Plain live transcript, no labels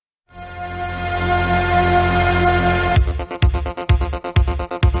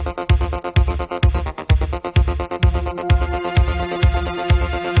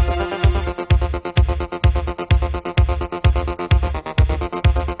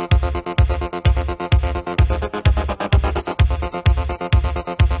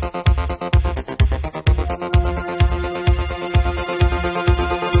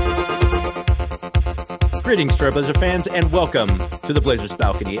Greetings, Trailblazer fans, and welcome to the Blazers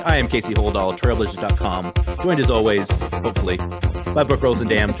Balcony. I am Casey Holdahl, Trailblazers.com, joined as always, hopefully, by Brooke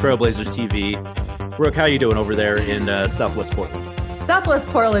Rosendam, Trailblazers TV. Brooke, how are you doing over there in Southwest Portland? Southwest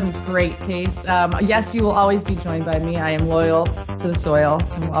Portland is great, Case. Yes, you will always be joined by me. I am loyal to the soil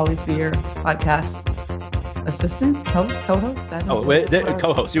and will always be your podcast assistant, host, co-host.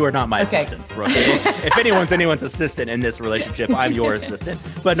 Co-host. You are not my assistant, Brooke. If anyone's assistant in this relationship, I'm your assistant.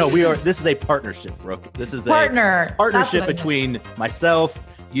 But no, this is a partnership, Brooke. This is a partnership between myself,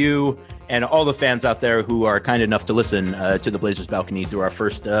 you, and all the fans out there who are kind enough to listen to the Blazers Balcony through our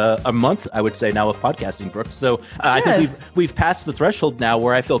first a month, I would say now, of podcasting, Brooke. So I think we've passed the threshold now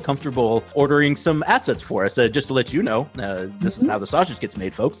where I feel comfortable ordering some assets for us. Just to let you know, this is how the sausage gets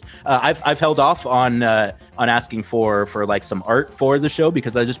made, folks. I've held off on asking for like some art for the show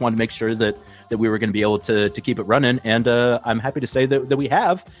because I just wanted to make sure that we were going to be able to keep it running. And I'm happy to say that we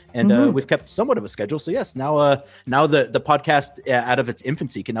have, and we've kept somewhat of a schedule. So yes, now the podcast out of its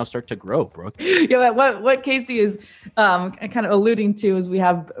infancy can now start to grow, Brooke. Yeah, what Casey is kind of alluding to is we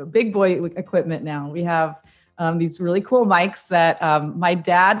have big boy equipment now. We have these really cool mics that my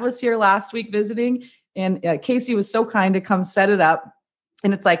dad was here last week visiting, and Casey was so kind to come set it up.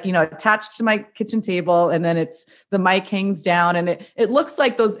 And it's like, attached to my kitchen table, and then the mic hangs down, and it looks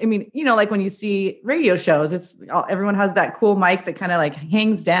like those, like when you see radio shows, everyone has that cool mic that kind of like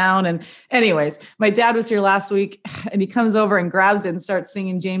hangs down. And anyways, my dad was here last week, and he comes over and grabs it and starts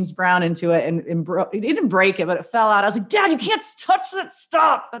singing James Brown into it, and he didn't break it, but it fell out. I was like, Dad, you can't touch that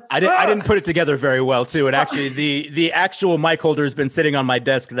stuff. I didn't put it together very well too. And actually the actual mic holder has been sitting on my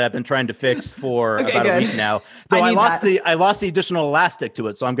desk that I've been trying to fix for about a week now. Though I lost the additional elastic to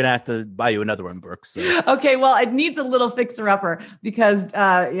it, so I'm gonna have to buy you another one, Brooke. So. Okay, well, it needs a little fixer-upper because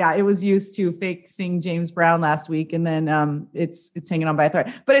it was used to fake sing James Brown last week, and then it's hanging on by a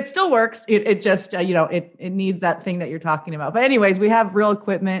thread, but it still works. It just it needs that thing that you're talking about. But anyways, we have real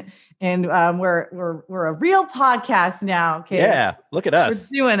equipment, and we're a real podcast now. Okay, yeah, look at us,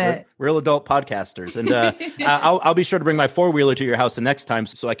 we're doing it. Real adult podcasters, and I'll be sure to bring my four-wheeler to your house the next time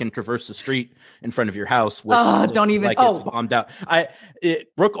so I can traverse the street in front of your house. Which it's bombed out.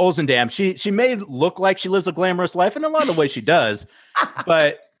 Brooke Olzendam, she may look like she lives a glamorous life, and in a lot of ways she does.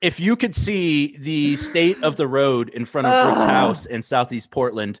 But if you could see the state of the road in front of Brooke's house in Southeast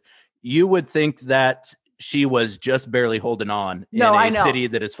Portland, you would think that she was just barely holding on in a city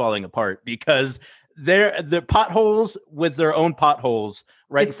that is falling apart, because the potholes with their own potholes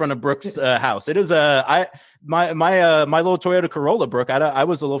in front of Brooke's house. It is my little Toyota Corolla, Brooke. I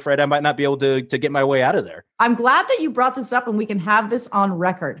was a little afraid I might not be able to get my way out of there. I'm glad that you brought this up and we can have this on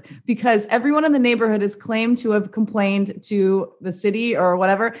record, because everyone in the neighborhood has claimed to have complained to the city or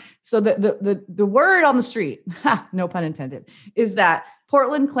whatever. So the word on the street, no pun intended, is that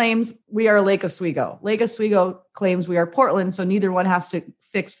Portland claims we are Lake Oswego. Lake Oswego claims we are Portland, so neither one has to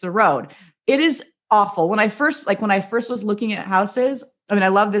fix the road. It is awful. When I first was looking at houses, I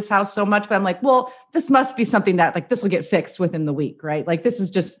love this house so much, but I'm like, well, this must be something that like this will get fixed within the week, right? Like this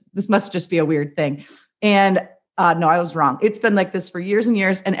must just be a weird thing. And no, I was wrong. It's been like this for years and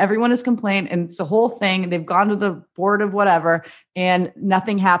years, and everyone has complained, and it's the whole thing. They've gone to the board of whatever, and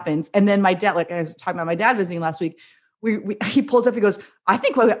nothing happens. And then my dad, like I was talking about my dad visiting last week, he pulls up, he goes, I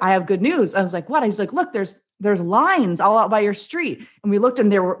think I have good news. I was like, what? He's like, look, there's lines all out by your street. And we looked,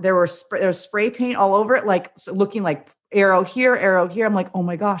 and there was spray paint all over it, like looking like arrow here, arrow here. I'm like, oh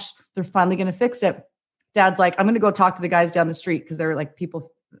my gosh, they're finally going to fix it. Dad's like, I'm going to go talk to the guys down the street, because they're like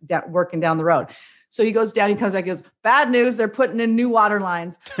people working down the road. So he goes down, he comes back, he goes, bad news, they're putting in new water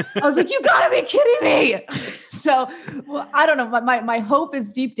lines. I was like, you gotta be kidding me. So, well, I don't know. My hope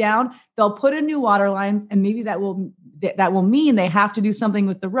is deep down, they'll put in new water lines, and maybe that will mean they have to do something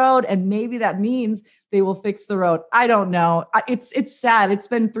with the road. And maybe that means they will fix the road. I don't know. It's sad. It's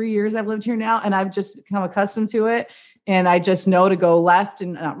been 3 years I've lived here now, and I've just become accustomed to it. And I just know to go left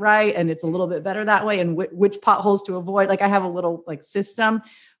and not right. And it's a little bit better that way. And which potholes to avoid. Like I have a little like system,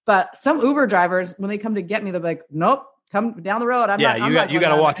 but some Uber drivers, when they come to get me, they're like, nope, come down the road. You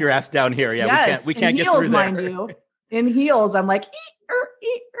got to walk your ass down here. Yeah. Yes, we can't get through there. Mind you. In heels, I'm like,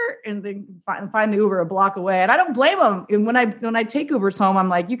 and then find the Uber a block away. And I don't blame them. And when I take Ubers home, I'm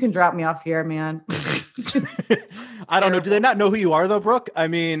like, you can drop me off here, man. I don't know. Do they not know who you are though, Brooke? I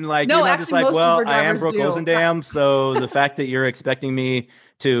mean, like, no, you're not just like, well, I am Brooke Rosendam. So the fact that you're expecting me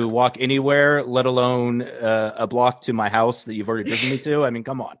to walk anywhere, let alone a block to my house that you've already driven me to, I mean,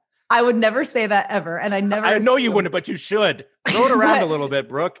 come on. I would never say that ever. And I know you wouldn't, but you should. Throw it around a little bit,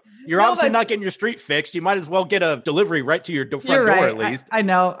 Brooke. You're obviously not getting your street fixed. You might as well get a delivery right to your front door at least. I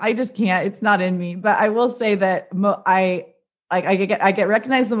know. I just can't. It's not in me. But I will say that I get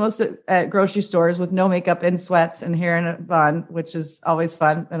recognized the most at grocery stores with no makeup and sweats and hair in a bun, which is always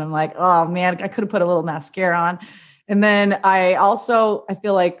fun. And I'm like, oh man, I could have put a little mascara on. And then I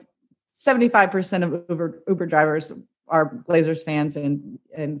feel like 75% of Uber drivers are Blazers fans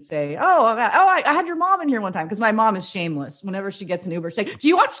and say, I had your mom in here one time, because my mom is shameless. Whenever she gets an Uber, she's like, do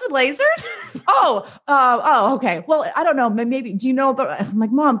you watch the Blazers? Okay. Well, I don't know. Maybe, do you know about, I'm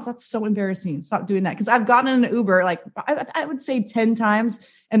like, Mom, that's so embarrassing. Stop doing that. Because I've gotten in an Uber, like I would say 10 times,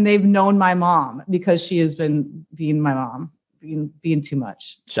 and they've known my mom because she has been being my mom, being too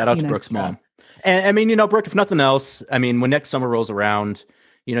much. Shout out to Brooke's mom. And I mean, Brooke, if nothing else, I mean, when next summer rolls around,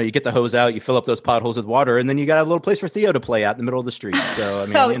 you get the hose out, you fill up those potholes with water, and then you got a little place for Theo to play out in the middle of the street. So,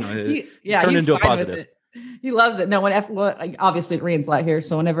 I mean, turn into a positive. He loves it. No, obviously it rains a lot here.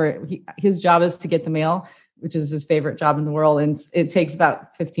 So whenever his job is to get the mail, which is his favorite job in the world. And it takes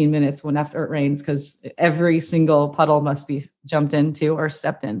about 15 minutes after it rains, because every single puddle must be jumped into or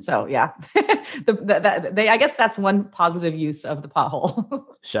stepped in. So yeah, I guess that's one positive use of the pothole.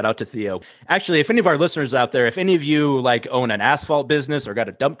 Shout out to Theo. Actually, if any of our listeners out there, if any of you like own an asphalt business or got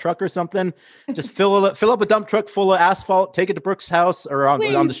a dump truck or something, just fill up a dump truck full of asphalt, take it to Brooke's house, or on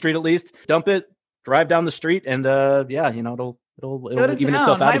the street at least, dump it, drive down the street, and it'll even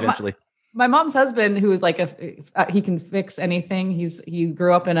itself out eventually. My mom's husband, who is like he can fix anything. He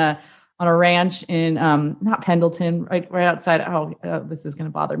grew up on a ranch in not Pendleton, right outside. This is going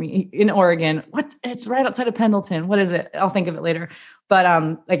to bother me, in Oregon. It's right outside of Pendleton. What is it? I'll think of it later.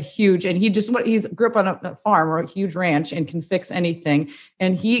 But like huge, and he's grew up on a farm or a huge ranch and can fix anything.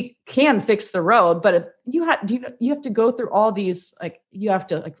 And he can fix the road, but you have to go through all these, like you have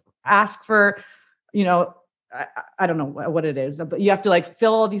to like ask for, I don't know what it is, but you have to like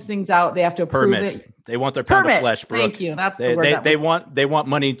fill all these things out. They have to approve it. They want their pound of flesh, Brooke. Thank you. That's the word. They want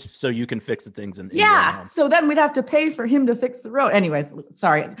money so you can fix the things. So then we'd have to pay for him to fix the road. Anyways,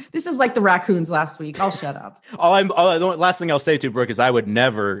 sorry. This is like the raccoons last week. I'll shut up. The last thing I'll say to Brooke is I would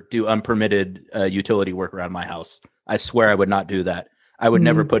never do unpermitted utility work around my house. I swear I would not do that. I would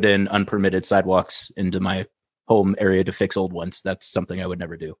never put in unpermitted sidewalks into my home area to fix old ones. That's something I would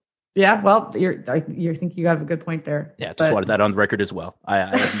never do. Yeah, well, you think you have a good point there. Yeah, just wanted that on the record as well. I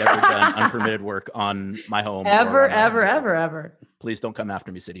have never done unpermitted work on my home. Ever. Please don't come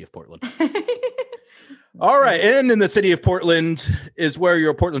after me, City of Portland. All right, and in the city of Portland is where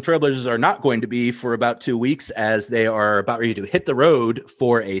your Portland Trailblazers are not going to be for about 2 weeks, as they are about ready to hit the road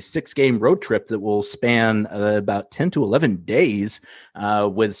for a 6-game road trip that will span about 10 to 11 days,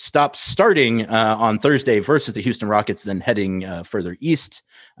 with stops starting on Thursday versus the Houston Rockets, then heading further east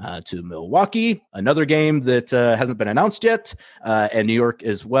to Milwaukee, another game that hasn't been announced yet, and New York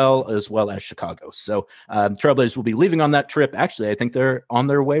as well as Chicago. So Trailblazers will be leaving on that trip. Actually, I think they're on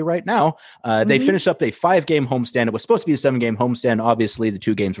their way right now. They finished up a 5-game homestand. It was supposed to be a 7-game homestand. Obviously, the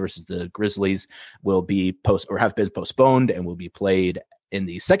 2 games versus the Grizzlies will be have been postponed and will be played in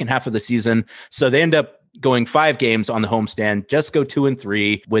the second half of the season. So they end up going 5 games on the homestand, just go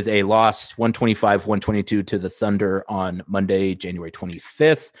 2-3 with a loss 125-122 to the Thunder on Monday, January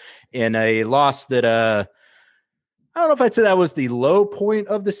 25th, in a loss that I don't know if I'd say that was the low point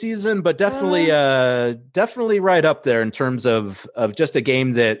of the season, but definitely right up there in terms of just a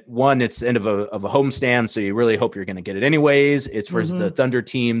game that, one, it's end of a homestand, so you really hope you're going to get it anyways. It's versus the Thunder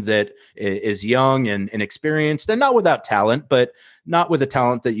team that is young and inexperienced, and not without talent, but not with the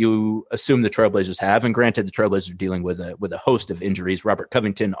talent that you assume the Trailblazers have. And granted, the Trailblazers are dealing with a host of injuries. Robert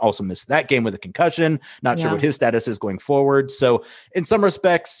Covington also missed that game with a concussion. Not sure what his status is going forward. So in some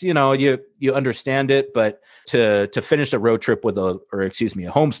respects, you understand it, but to finish a road trip a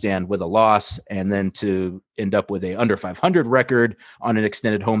homestand with a loss, and then to end up with a under 500 record on an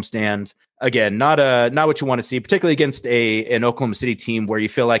extended homestand, again, not what you want to see, particularly against an Oklahoma City team where you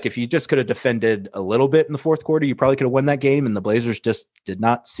feel like if you just could have defended a little bit in the fourth quarter, you probably could have won that game. And the Blazers just did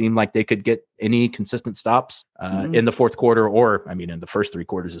not seem like they could get any consistent stops in the fourth quarter, or in the first 3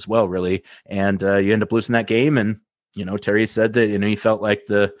 quarters as well, really. And you end up losing that game. And Terry said that he felt like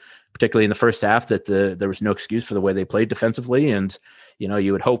particularly in the first half, that there was no excuse for the way they played defensively. And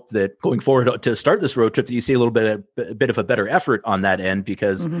you would hope that going forward to start this road trip that you see a bit of a better effort on that end,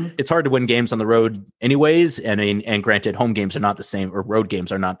 because it's hard to win games on the road anyways. And granted, home games are not the same, or road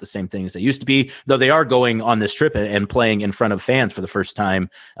games are not the same thing as they used to be, though they are going on this trip and playing in front of fans for the first time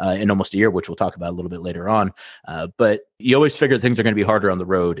in almost a year, which we'll talk about a little bit later on. But you always figure things are going to be harder on the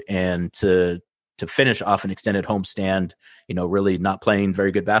road, and to finish off an extended homestand, really not playing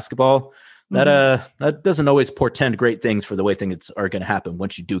very good basketball, that doesn't always portend great things for the way things are going to happen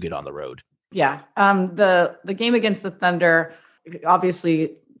once you do get on the road. Yeah. The game against the Thunder,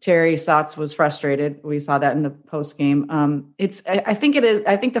 obviously Terry Stotts was frustrated. We saw that in the post game. I think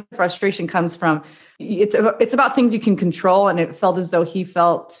the frustration comes from it's about things you can control. And it felt as though he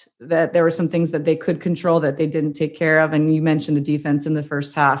felt that there were some things that they could control that they didn't take care of. And you mentioned the defense in the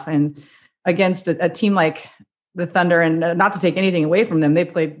first half, and against a team like the Thunder, and not to take anything away from them,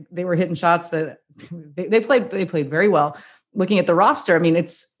 they were hitting shots that they played very well. Looking at the roster, I mean,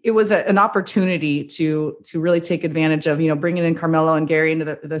 it was an opportunity to really take advantage of, bringing in Carmelo and Gary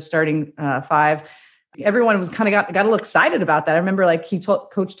into the starting five. Everyone was kind of got a little excited about that. I remember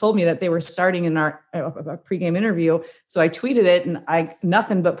coach told me that they were starting in our pregame interview. So I tweeted it, and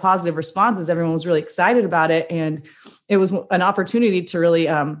nothing but positive responses. Everyone was really excited about it. And it was an opportunity to really,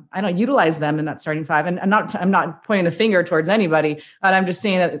 utilize them in that starting five. And I'm not pointing the finger towards anybody, but I'm just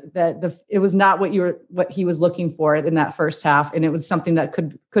saying that it was not what he was looking for in that first half. And it was something that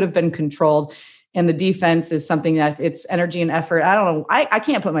could have been controlled. And the defense is something that it's energy and effort. I don't know. I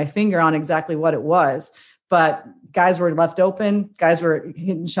can't put my finger on exactly what it was, but guys were left open. Guys were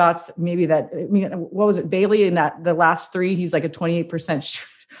hitting shots. What was it? Bailey in the last three, he's like a 28%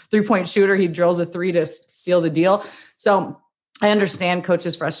 3-point shooter. He drills a three to seal the deal. So I understand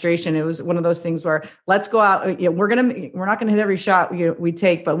coach's frustration. It was one of those things where let's go out. We're not going to hit every shot we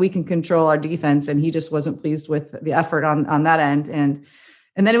take, but we can control our defense. And he just wasn't pleased with the effort on that end.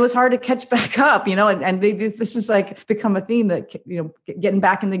 And then it was hard to catch back up, this is like become a theme that, getting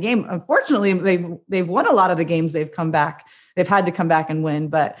back in the game. Unfortunately, they've won a lot of the games they've come back. They've had to come back and win,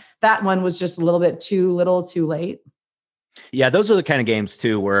 but that one was just a little bit too late. Yeah. Those are the kind of games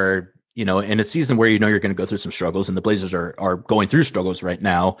too, where, in a season where, you're going to go through some struggles, and the Blazers are going through struggles right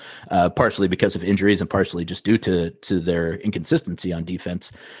now, partially because of injuries and partially just due to their inconsistency on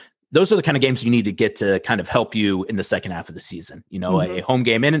defense. Those are the kind of games you need to get to kind of help you in the second half of the season, a home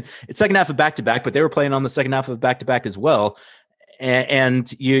game. And it's second half of back-to-back, but they were playing on the second half of back-to-back as well. And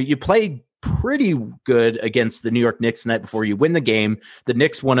you played pretty good against the New York Knicks the night before. You win the game. The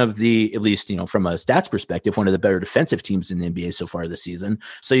Knicks, one of the, at least, from a stats perspective, one of the better defensive teams in the NBA so far this season.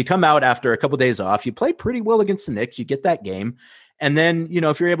 So you come out after a couple of days off, you play pretty well against the Knicks, you get that game. And then,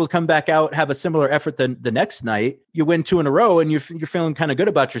 if you're able to come back out, have a similar effort than the next night, you win 2 in a row, and you're feeling kind of good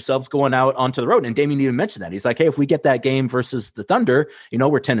about yourselves going out onto the road. And Damian even mentioned that. He's like, hey, if we get that game versus the Thunder,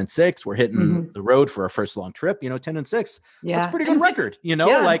 we're 10-6, we're hitting the road for our first long trip, 10-6. Yeah. That's a pretty good record, and they're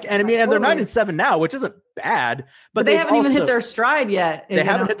 9-7 now, which isn't bad, but they haven't even hit their stride yet. They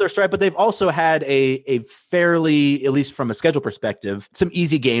haven't hit their stride, but they've also had a fairly, at least from a schedule perspective, some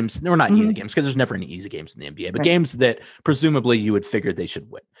easy games. They're not easy games, because there's never any easy games in the NBA, but games that presumably you would figure they should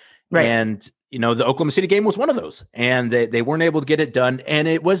win. Right. And, the Oklahoma City game was one of those, and they weren't able to get it done. And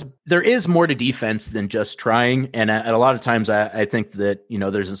there is more to defense than just trying. And a lot of times I think that,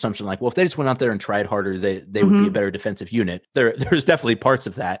 there's an assumption like, well, if they just went out there and tried harder, they would be a better defensive unit. There's definitely parts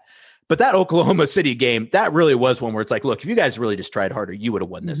of that. But that Oklahoma City game, that really was one where it's like, look, if you guys really just tried harder, you would have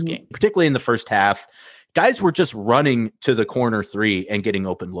won this game, particularly in the first half. Guys were just running to the corner three and getting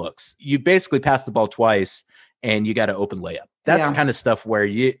open looks. You basically passed the ball twice and you got an open layup. That's the kind of stuff where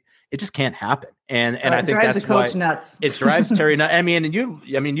it just can't happen. And I think that's why nuts. It drives Terry nuts.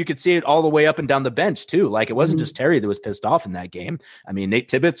 You could see it all the way up and down the bench too. Like, it wasn't just Terry that was pissed off in that game. I mean, Nate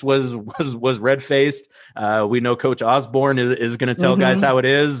Tibbetts was red faced. We know Coach Osborne is going to tell guys how it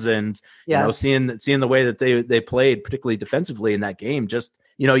is. And, seeing the way that they played, particularly defensively in that game, just,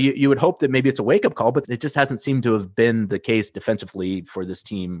 you would hope that maybe it's a wake up call, but it just hasn't seemed to have been the case defensively for this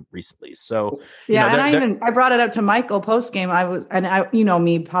team recently. So, I brought it up to Michael post game.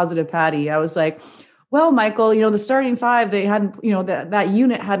 Me, positive Patty. I was like, well, Michael, the starting five, they hadn't, that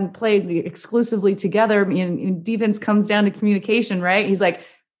unit hadn't played exclusively together. And defense comes down to communication, right? He's like,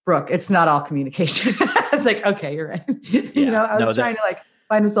 Brooke, it's not all communication. I was like, okay, you're right. I was trying to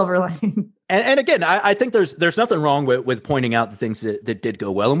find a silver lining. And again, I think there's nothing wrong with pointing out the things that did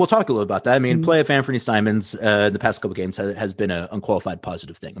go well. And we'll talk a little about that. I mean, play of Anthony Simons the past couple of games has been an unqualified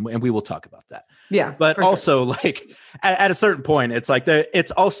positive thing. And we will talk about that. Yeah. But also at a certain point, it's like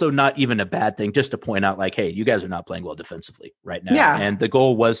it's also not even a bad thing just to point out like, hey, you guys are not playing well defensively right now. Yeah. And the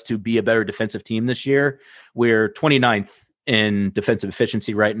goal was to be a better defensive team this year. We're 29th in defensive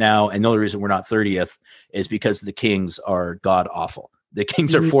efficiency right now. And the only reason we're not 30th is because the Kings are god awful. The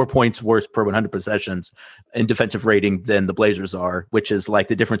Kings are 4 points worse per 100 possessions in defensive rating than the Blazers are, which is like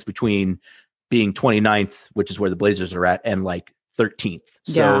the difference between being 29th, which is where the Blazers are at, and 13th.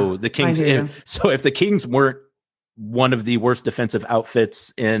 So the Kings, if the Kings weren't one of the worst defensive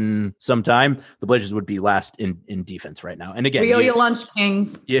outfits in some time, the Blazers would be last in defense right now. And again, we owe you lunch,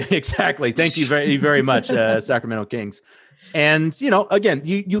 Kings. Yeah, exactly. Thank you very, very much, Sacramento Kings. And, again,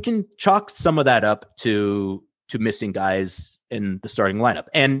 you can chalk some of that up to missing guys in the starting lineup.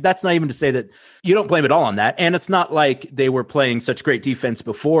 And that's not even to say that you don't blame it all on that. And it's not like they were playing such great defense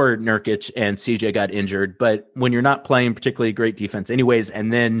before Nurkic and CJ got injured. But when you're not playing particularly great defense anyways,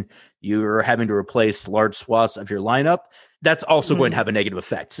 and then you're having to replace large swaths of your lineup, that's also going to have a negative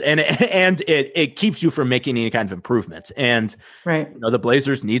effect. And it keeps you from making any kind of improvement. And the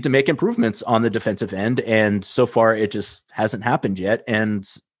Blazers need to make improvements on the defensive end. And so far, it just hasn't happened yet. And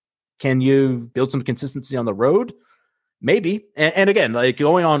can you build some consistency on the road? Maybe. And again, like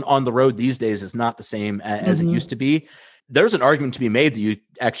going on the road these days is not the same as it used to be. There's an argument to be made that you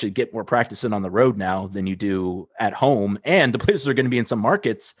actually get more practice in on the road now than you do at home. And the Blazers are going to be in some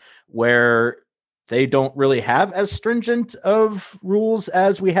markets where they don't really have as stringent of rules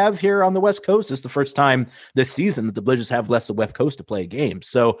as we have here on the West Coast. It's the first time this season that the Blazers have less the West Coast to play a game.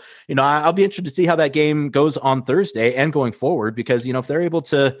 So, I'll be interested to see how that game goes on Thursday and going forward, because, if they're able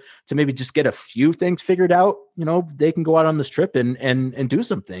to maybe just get a few things figured out, they can go out on this trip and do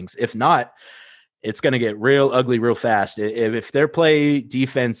some things. If not, it's going to get real ugly real fast. If they play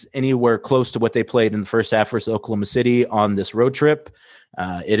defense anywhere close to what they played in the first half versus Oklahoma City on this road trip,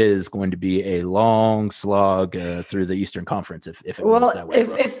 it is going to be a long slog through the Eastern Conference if it goes that way.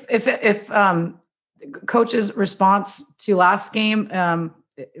 If coach's response to last game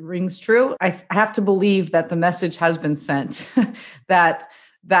rings true, I have to believe that the message has been sent that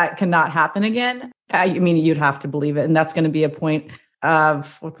cannot happen again. I mean, you'd have to believe it, and that's going to be a point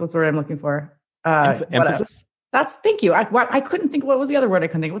of what's the word I'm looking for? Emphasis. Thank you. I couldn't think. What was the other word I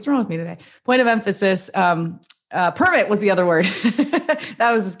couldn't think? What's wrong with me today? Point of emphasis. Permit was the other word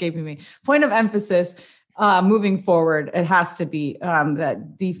that was escaping me. Point of emphasis moving forward. It has to be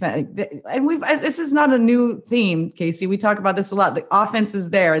that defense. And this is not a new theme, Casey. We talk about this a lot. The offense is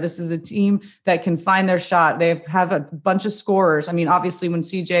there. This is a team that can find their shot. They have a bunch of scorers. I mean, obviously when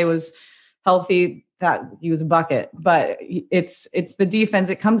CJ was healthy, that he was a bucket, but it's the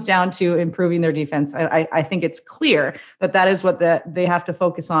defense. It comes down to improving their defense. I think it's clear that is what they have to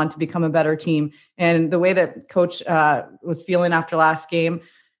focus on to become a better team. And the way that coach was feeling after last game,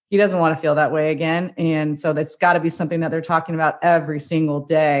 he doesn't want to feel that way again. And so that's got to be something that they're talking about every single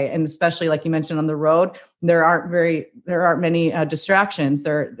day. And especially like you mentioned on the road, there aren't many distractions.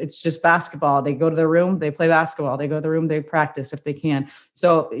 It's just basketball. They go to their room, they play basketball. They go to the room, they practice if they can.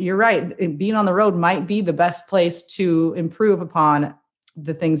 So you're right. Being on the road might be the best place to improve upon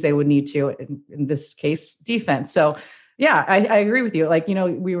the things they would need to, in this case, defense. So yeah, I agree with you. Like,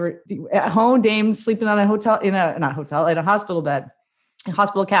 we were at home, Dame sleeping on a hospital bed. A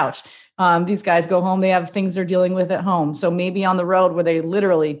hospital couch. These guys go home, they have things they're dealing with at home. So maybe on the road where they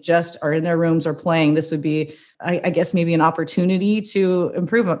literally just are in their rooms or playing, this would be, I guess, maybe an opportunity to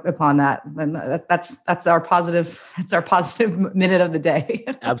improve upon that. And that's our positive minute of the day.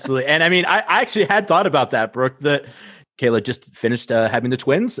 Absolutely. And I mean, I actually had thought about that, Brooke, that Kayla just finished having the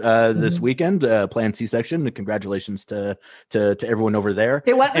twins this weekend, planned C-section. Congratulations to everyone over there.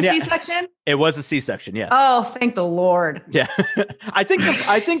 It was a C-section? It was a C-section, yes. Oh, thank the Lord. Yeah. I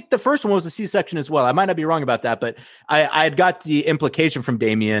think the first one was a C-section as well. I might not be wrong about that, but I had got the implication from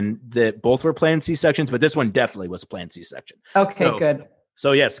Damian that both were planned C-sections, but this one definitely was a planned C-section. Okay, good.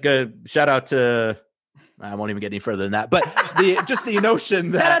 So yes, good. Shout out to... I won't even get any further than that, but the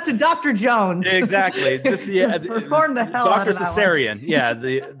notion that shout out to Dr. Jones, exactly, just perform the hell Dr. out of Cesarean, yeah,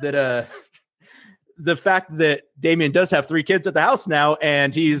 the fact that Damian does have 3 kids at the house now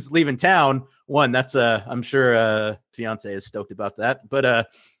and he's leaving town. One, that's I'm sure fiance is stoked about that, but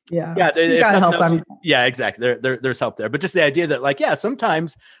yeah, help. Yeah, exactly. There's help there, but just the idea that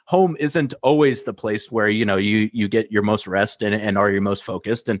sometimes home isn't always the place where you get your most rest and are your most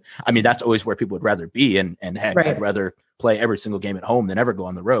focused. And I mean that's always where people would rather be. And heck, right. I'd rather play every single game at home than ever go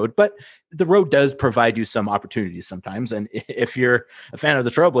on the road. But the road does provide you some opportunities sometimes. And if you're a fan of the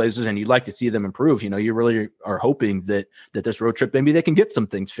Trailblazers and you'd like to see them improve, you really are hoping that this road trip maybe they can get some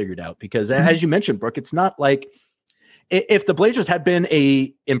things figured out. Because as you mentioned, Brooke, it's not like. If the Blazers had been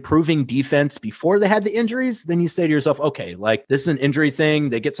a improving defense before they had the injuries, then you say to yourself, okay, this is an injury thing.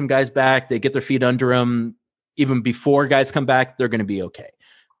 They get some guys back. They get their feet under them. Even before guys come back, they're going to be okay.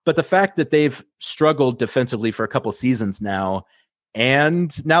 But the fact that they've struggled defensively for a couple seasons now,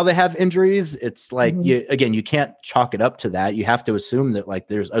 and now they have injuries, it's like, you can't chalk it up to that. You have to assume that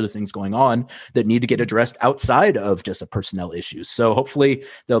there's other things going on that need to get addressed outside of just a personnel issue. So hopefully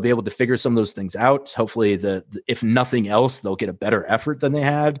they'll be able to figure some of those things out. Hopefully if nothing else, they'll get a better effort than they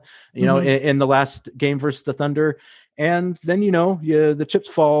had, in the last game versus the Thunder. And then, the chips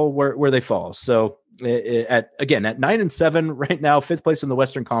fall where they fall. So at 9-7 right now, 5th place in the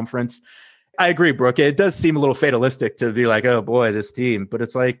Western Conference. I agree, Brooke. It does seem a little fatalistic to be like, oh boy, this team. But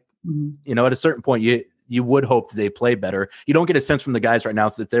it's like, at a certain point, you you would hope that they play better. You don't get a sense from the guys right now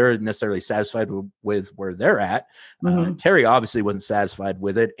that they're necessarily satisfied with where they're at. Terry obviously wasn't satisfied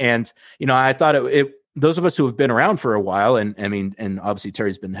with it. And, I thought those of us who have been around for a while, and obviously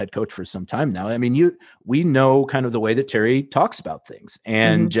Terry's been the head coach for some time now. We know kind of the way that Terry talks about things,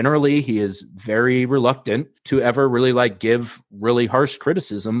 and generally he is very reluctant to ever really give really harsh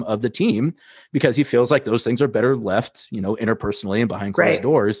criticism of the team, because he feels like those things are better left, interpersonally and behind closed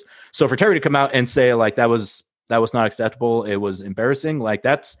doors. So for Terry to come out and say that was not acceptable, it was embarrassing,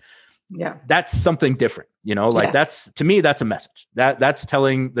 that's something different, that's, to me, that's a message that's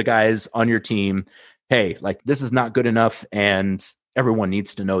telling the guys on your team, hey, this is not good enough, and everyone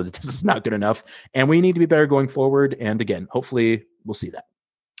needs to know that this is not good enough, and we need to be better going forward. And again, hopefully we'll see that.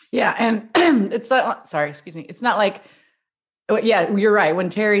 Yeah. And it's not you're right. When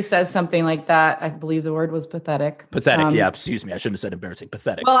Terry says something like that, I believe the word was pathetic. Pathetic. Yeah. Excuse me. I shouldn't have said embarrassing.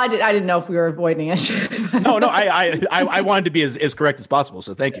 Pathetic. Well, I didn't know if we were avoiding it. No, I wanted to be as correct as possible.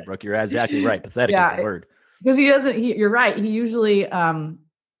 So thank you, Brooke. You're exactly right. Pathetic is the word. Because you're right. He usually,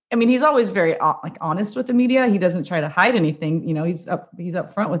 he's always very honest with the media. He doesn't try to hide anything. He's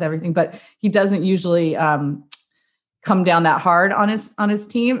up front with everything, but he doesn't usually come down that hard on his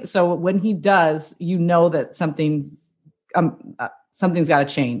team. So when he does, that something's got to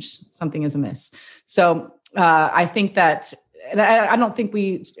change. Something is amiss. So I think that, and I don't think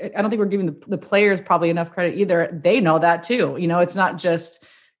we're giving the players probably enough credit either. They know that too. It's not just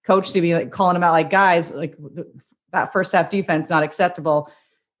coach to be calling them out, guys, that first half defense, not acceptable.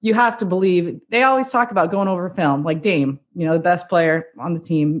 You have to believe. They always talk about going over film, Dame, the best player on the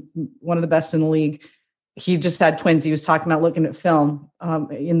team, one of the best in the league. He just had twins. He was talking about looking at film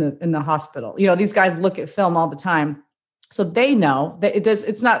in the hospital. These guys look at film all the time. So they know that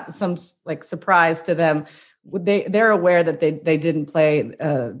it's not some surprise to them. They're aware that they didn't play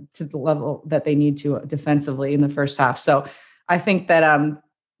to the level that they need to defensively in the first half. So I think that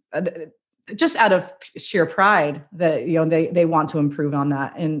just out of sheer pride that, they want to improve on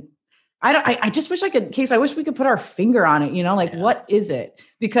that. And I just wish I wish we could put our finger on it, what is it?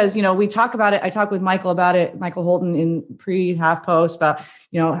 Because, we talk about it. I talked with Michael about it, Michael Holton in pre-half post about,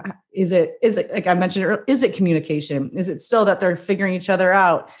 is it, like I mentioned earlier, is it communication? Is it still that they're figuring each other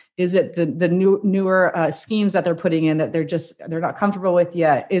out? Is it the newer schemes that they're putting in that they're not comfortable with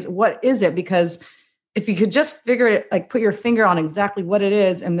yet? What is it? Because if you could just figure it, put your finger on exactly what it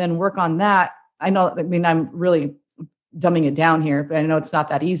is and then work on that. I'm really dumbing it down here, but I know it's not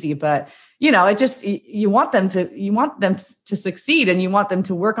that easy, but it just, you want them to succeed, and you want them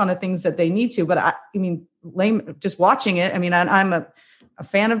to work on the things that they need to. But just watching it. I'm a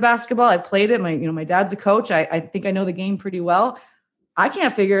fan of basketball. I played it. My dad's a coach. I think I know the game pretty well. I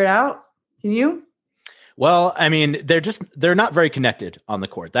can't figure it out. Can you? Well, they're not very connected on the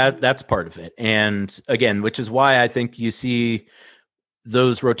court. That's part of it. And again, which is why I think you see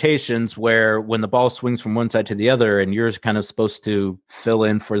those rotations where when the ball swings from one side to the other and you're kind of supposed to fill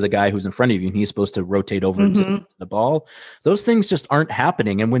in for the guy who's in front of you and he's supposed to rotate over to the ball, those things just aren't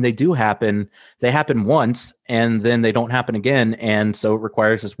happening. And when they do happen, they happen once and then they don't happen again. And so it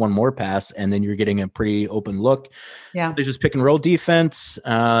requires just one more pass and then you're getting a pretty open look. Yeah. There's just pick and roll defense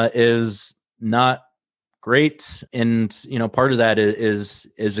is not great. And, part of that is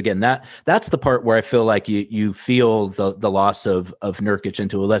again, that's the part where I feel like you feel the loss of Nurkic, and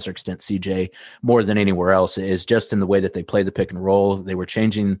to a lesser extent, CJ, more than anywhere else, is just in the way that they play the pick and roll. They were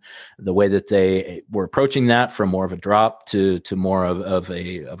changing the way that they were approaching that from more of a drop to more of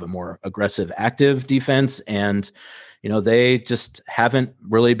a more aggressive, active defense. And, they just haven't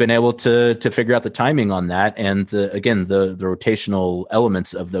really been able to figure out the timing on that. And the rotational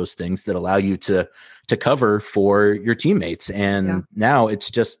elements of those things that allow you to cover for your teammates. And now it's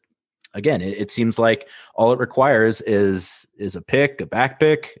just, again, it seems like all it requires is a pick, a back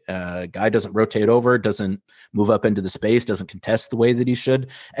pick. Guy doesn't rotate over, doesn't move up into the space, doesn't contest the way that he should.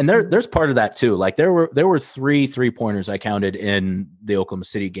 And there's part of that too. There were 3 3-pointers I counted in the Oklahoma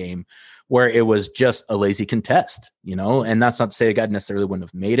City game where it was just a lazy contest, and that's not to say a guy necessarily wouldn't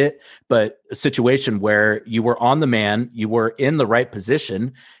have made it, but a situation where you were on the man, you were in the right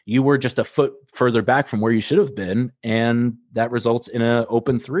position, you were just a foot further back from where you should have been, and that results in an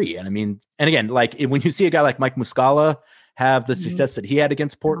open 3. And and again, when you see a guy like Mike Muscala have the success that he had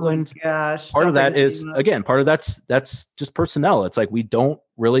against Portland, part of that is, again, part of that's just personnel. It's we don't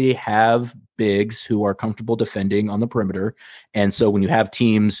really have bigs who are comfortable defending on the perimeter. And so when you have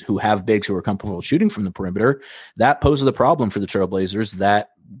teams who have bigs who are comfortable shooting from the perimeter, that poses the problem for the Trailblazers that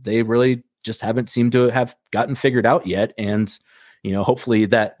they really just haven't seemed to have gotten figured out yet. And, hopefully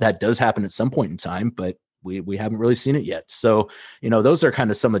that does happen at some point in time, but we haven't really seen it yet. So, those are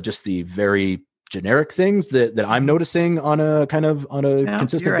kind of some of just the very generic things that I'm noticing on a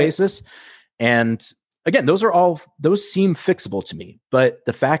consistent basis. And again, those seem fixable to me. But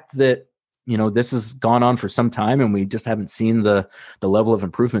the fact that, this has gone on for some time and we just haven't seen the level of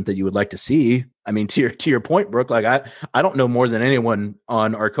improvement that you would like to see. I mean, to your point, Brooke, like I don't know more than anyone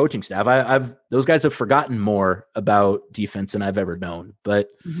on our coaching staff. Those guys have forgotten more about defense than I've ever known, but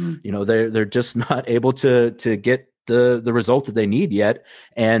they're just not able to get the result that they need yet.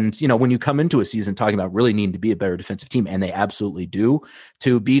 And, when you come into a season talking about really needing to be a better defensive team, and they absolutely do,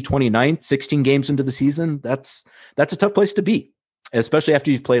 to be 29th, 16 games into the season, that's a tough place to be, especially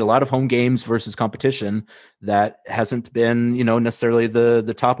after you've played a lot of home games versus competition that hasn't been, necessarily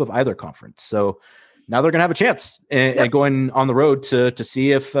the top of either conference. So now they're going to have a chance and going on the road to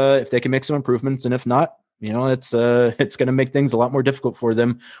see if they can make some improvements. And if not, it's going to make things a lot more difficult for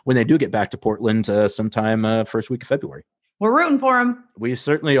them when they do get back to Portland sometime first week of February. We're rooting for them. We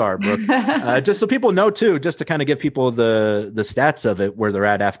certainly are, Brooke. Just so people know, too, just to kind of give people the stats of it, where they're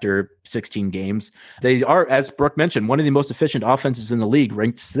at after 16 games. They are, as Brooke mentioned, one of the most efficient offenses in the league,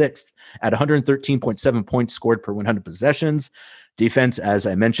 ranked 6th at 113.7 points scored per 100 possessions. Defense, as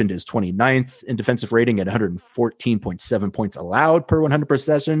I mentioned, is 29th in defensive rating at 114.7 points allowed per 100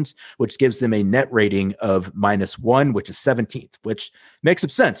 possessions, which gives them a net rating of -1, which is 17th, which makes some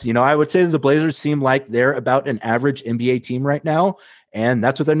sense. I would say that the Blazers seem like they're about an average NBA team right now, and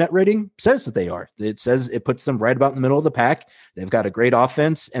that's what their net rating says that they are. It says it puts them right about in the middle of the pack. They've got a great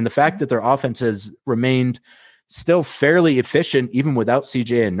offense, and the fact that their offense has remained still fairly efficient, even without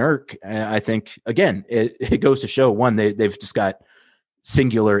CJ and Nurk, I think, again, it goes to show, one, they've just got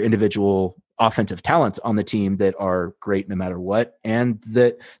singular individual offensive talents on the team that are great no matter what, and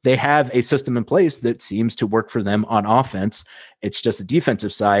that they have a system in place that seems to work for them on offense. It's just the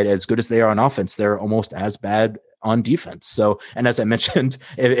defensive side, as good as they are on offense, they're almost as bad on defense. So, and as I mentioned,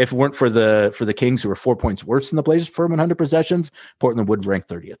 if it weren't for the Kings, who are 4 points worse than the Blazers for 100 possessions, Portland would rank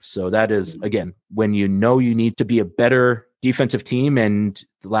 30th. So that is, again, when you need to be a better defensive team, and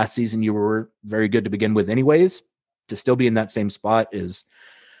the last season you were very good to begin with anyways, to still be in that same spot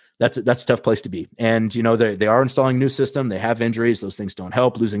that's a tough place to be. And, they are installing a new system. They have injuries. Those things don't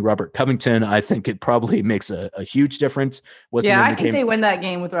help. Losing Robert Covington, I think it probably makes a huge difference. I think they win that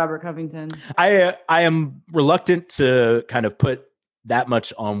game with Robert Covington. I am reluctant to kind of put that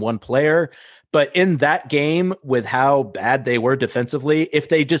much on one player, but in that game, with how bad they were defensively, if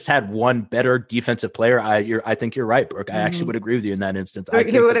they just had one better defensive player, I think you're right, Brooke. I actually would agree with you in that instance. I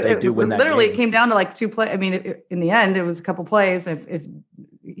think that they do win that game. Literally, it came down to like 2 plays. I mean, in the end, it was a couple plays. If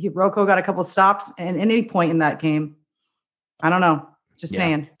Rocco got a couple stops at any point in that game, I don't know. Just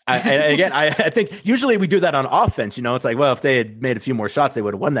saying. I think usually we do that on offense. It's like, well, if they had made a few more shots, they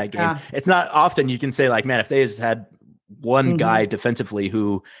would have won that game. Yeah. It's not often you can say, like, man, if they just had one guy defensively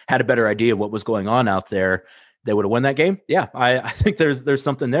who had a better idea of what was going on out there, they would have won that game. Yeah, I think there's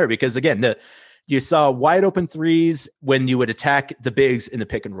something there, because again, you saw wide open threes when you would attack the bigs in the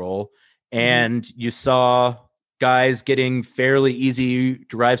pick and roll, and you saw guys getting fairly easy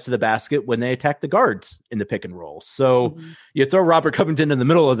drives to the basket when they attack the guards in the pick and roll. So you throw Robert Covington in the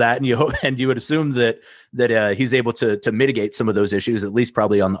middle of that, and you would assume that he's able to mitigate some of those issues, at least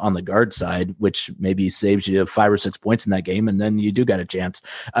probably on the guard side, which maybe saves you 5 or 6 points in that game, and then you do got a chance.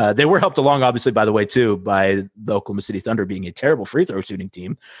 They were helped along, obviously, by the way, too, by the Oklahoma City Thunder being a terrible free throw shooting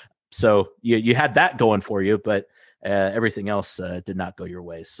team. So you had that going for you, but everything else did not go your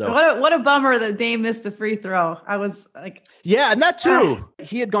way. So what a bummer that Dame missed a free throw. I was like, yeah, and that too.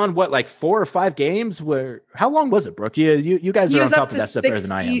 He had gone 4 or 5 games. How long was it, Brooke? You guys are on top of that stuff better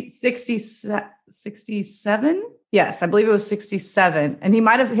than I am. 67. Yes, I believe it was 67, and he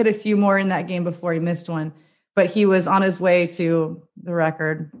might have hit a few more in that game before he missed one, but he was on his way to the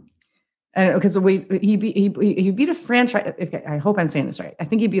record. And because he beat a franchise. I hope I'm saying this right. I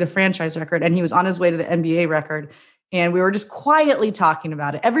think he beat a franchise record, and he was on his way to the NBA record. And we were just quietly talking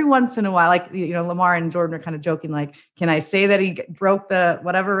about it every once in a while. Like, Lamar and Jordan are kind of joking, like, can I say that he broke the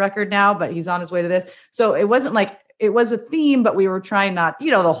whatever record now, but he's on his way to this. So it wasn't like it was a theme, but we were trying not,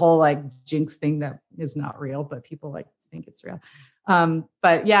 the whole like jinx thing that is not real, but people like think it's real.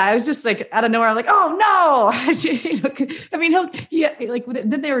 But yeah, I was just like out of nowhere, I'm like, oh no. I mean,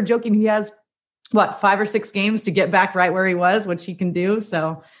 then they were joking. He has 5 or 6 games to get back right where he was, which he can do.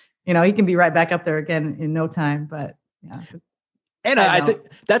 So, he can be right back up there again in no time, but yeah. And I think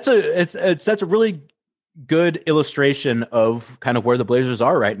that's a really good illustration of kind of where the Blazers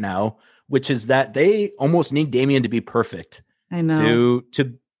are right now, which is that they almost need Damian to be perfect. I know.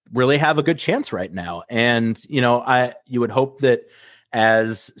 To really have a good chance right now. And, you would hope that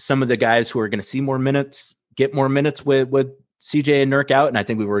as some of the guys who are going to see more minutes, get more minutes with CJ and Nurk out, and I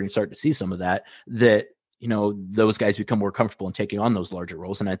think we've already started to see some of that, those guys become more comfortable in taking on those larger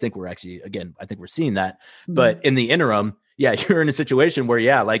roles. And I think we're seeing that. Mm-hmm. But in the interim, you're in a situation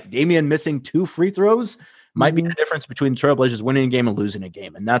where, like Damian missing 2 free throws might be the difference between the Trailblazers winning a game and losing a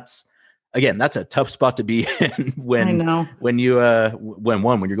game. And that's a tough spot to be in when you're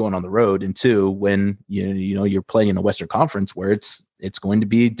going on the road, and 2, when you're playing in the Western Conference where it's going to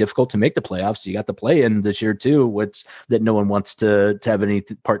be difficult to make the playoffs. You got the play in this year too, which that no one wants to have any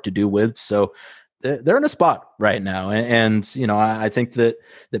part to do with. So they're in a spot right now. And I think that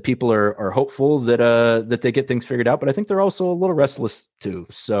people are hopeful that they get things figured out, but I think they're also a little restless too.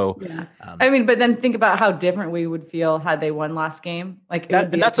 So, but then think about how different we would feel had they won last game. Like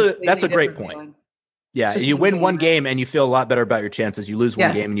that's a great point. Feeling. Yeah. You win one game and you feel a lot better about your chances. You lose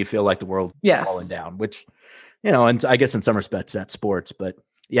one game and you feel like the world is falling down, which, and I guess in some respects that's sports, but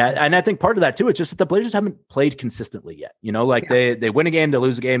yeah. And I think part of that too, it's just that the Blazers haven't played consistently yet. They win a game, they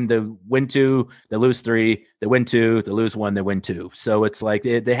lose a game, they win 2, they lose 3, they win 2, they lose 1, they win 2. So it's like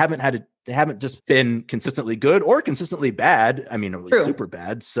they haven't just been consistently good or consistently bad. I mean, or super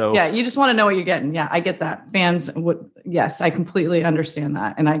bad. So you just want to know what you're getting. Yeah, I get that. Fans would, yes, I completely understand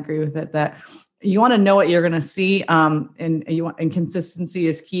that. And I agree with it that you want to know what you're going to see. And consistency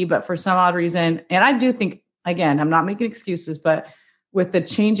is key, but for some odd reason, and I do think, again, I'm not making excuses, but with the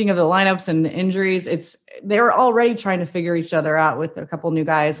changing of the lineups and the injuries, they were already trying to figure each other out with a couple new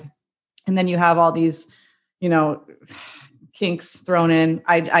guys. And then you have all these, kinks thrown in.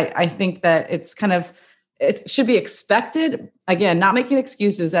 I think that it should be expected. Again, not making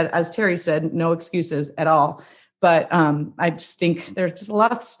excuses, as Terry said, no excuses at all. But I just think there's just a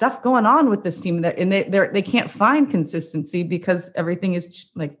lot of stuff going on with this team and they can't find consistency because everything is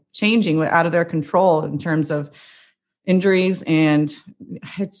like changing out of their control in terms of injuries. And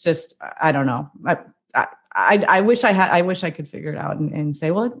it's just, I don't know. I wish I could figure it out and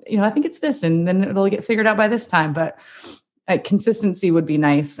say, well, I think it's this, and then it'll get figured out by this time. But consistency would be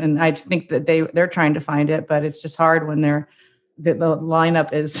nice. And I just think that they're trying to find it, but it's just hard when the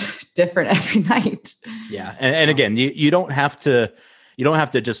lineup is different every night. Yeah. And again, you don't have to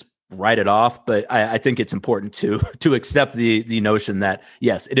just write it off, but I think it's important to accept the notion that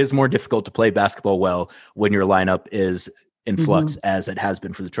yes, it is more difficult to play basketball well when your lineup is in flux, as it has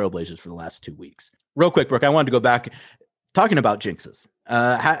been for the Trailblazers for the last 2 weeks. Real quick, Brooke, I wanted to go back talking about jinxes.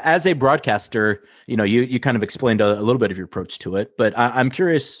 As a broadcaster, you kind of explained a little bit of your approach to it, but I'm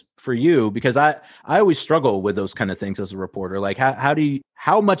curious for you, because I always struggle with those kind of things as a reporter. Like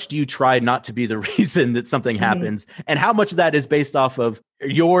how much do you try not to be the reason that something happens, and how much of that is based off of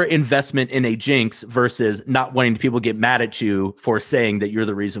your investment in a jinx versus not wanting people to get mad at you for saying that you're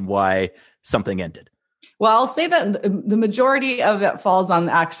the reason why something ended? Well, I'll say that the majority of it falls on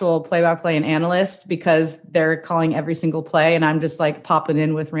the actual play-by-play and analyst, because they're calling every single play and I'm just like popping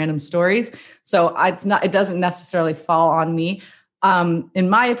in with random stories. So it doesn't necessarily fall on me. In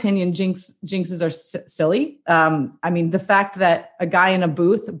my opinion, jinxes are silly. I mean, the fact that a guy in a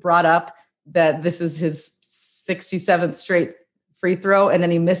booth brought up that this is his 67th straight free throw and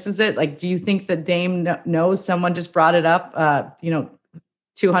then he misses it. Like, do you think that Dame knows someone just brought it up,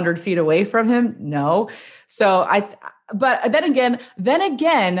 200 feet away from him? No. So but then again,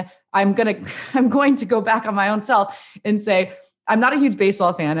 I'm going to go back on my own self and say, I'm not a huge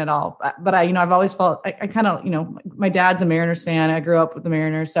baseball fan at all, but I've always felt I kind of, my dad's a Mariners fan. I grew up with the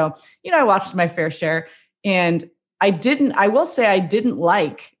Mariners. So, I watched my fair share, and I will say I didn't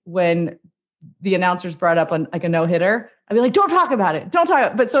like when the announcers brought up on like a no hitter. I'd be like, don't talk about it. Don't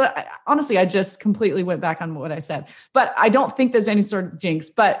talk. But so honestly, I just completely went back on what I said, but I don't think there's any sort of jinx,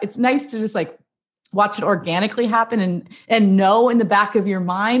 but it's nice to just like watch it organically happen and know in the back of your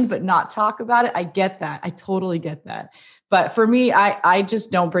mind, but not talk about it. I get that. I totally get that. But for me, I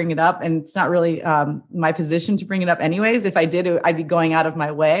just don't bring it up, and it's not really my position to bring it up anyways. If I did, I'd be going out of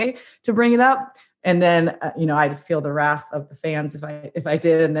my way to bring it up. And then, I'd feel the wrath of the fans if I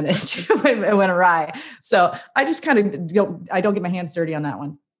did, and then it went awry. So I just kind of don't get my hands dirty on that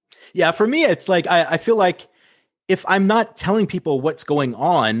one. Yeah. For me, it's like, I feel like if I'm not telling people what's going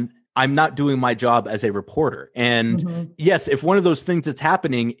on, I'm not doing my job as a reporter. And yes, if one of those things that's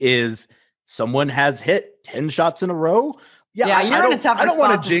happening is someone has hit 10 shots in a row, I don't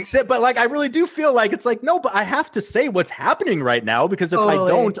want to jinx it, but like, I really do feel like it's like, no, but I have to say what's happening right now, because if I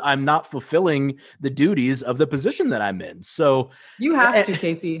don't, I'm not fulfilling the duties of the position that I'm in. So you have to,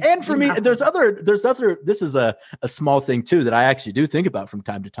 Casey. And for me, there's other, this is a small thing too, that I actually do think about from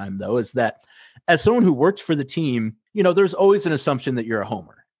time to time though, is that as someone who works for the team, there's always an assumption that you're a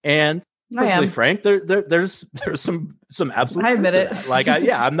homer. And perfectly frank, there's some absolute. I admit it. Like,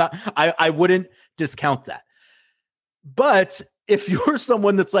 I'm not. I wouldn't discount that. But if you're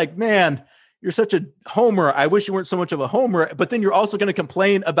someone that's like, man, you're such a homer, I wish you weren't so much of a homer, but then you're also going to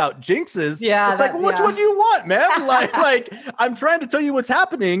complain about jinxes. Yeah, it's like, well, which one do you want, man? like I'm trying to tell you what's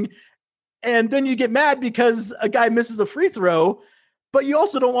happening, and then you get mad because a guy misses a free throw, but you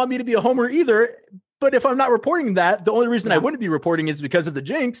also don't want me to be a homer either. But if I'm not reporting that, the only reason I wouldn't be reporting is because of the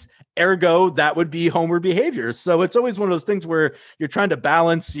jinx. Ergo, that would be homer behavior. So it's always one of those things where you're trying to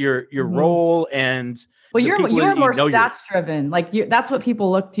balance your role and. Well, you're more stats driven. Like that's what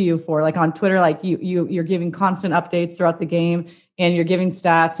people look to you for. Like on Twitter, like you're giving constant updates throughout the game, and you're giving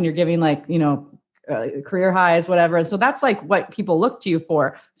stats, and you're giving like career highs, whatever. And so that's like what people look to you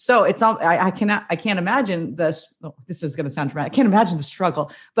for. So it's all I can't imagine this. Oh, this is going to sound dramatic. I can't imagine the struggle,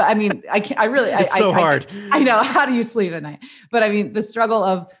 but I mean, it's so hard. I know. How do you sleep at night? But I mean, the struggle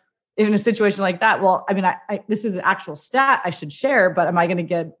of in a situation like that. Well, I mean, this is an actual stat I should share, but am I going to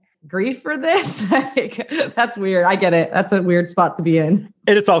get grief for this? That's weird. I get it. That's a weird spot to be in.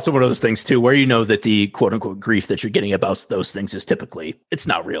 And it's also one of those things too, where you know that the quote unquote grief that you're getting about those things is typically, it's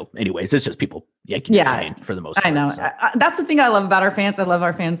not real anyways. It's just people yanking your chain for the most part. I know. So. That's the thing I love about our fans. I love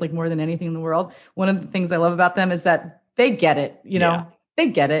our fans like more than anything in the world. One of the things I love about them is that they get it. They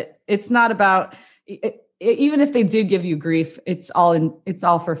get it. It's not about even if they did give you grief, it's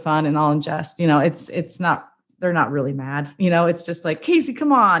all for fun and all in jest. It's not. They're not really mad. It's just like, Casey,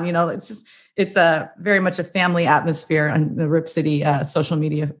 come on. It's a very much a family atmosphere in the Rip City social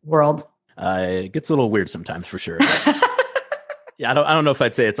media world. It gets a little weird sometimes for sure. Yeah, I don't know if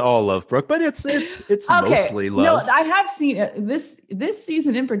I'd say it's all love, Brooke, but it's okay. Mostly love. No, I have seen this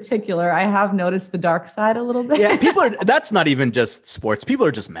season in particular. I have noticed the dark side a little bit. Yeah, that's not even just sports. People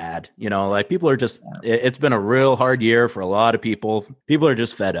are just mad. Like people are just. It's been a real hard year for a lot of people. People are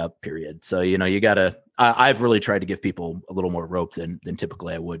just fed up. Period. So you gotta. I've really tried to give people a little more rope than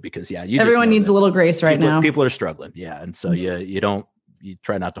typically I would because everyone needs a little grace right now. People are struggling. Yeah, and so you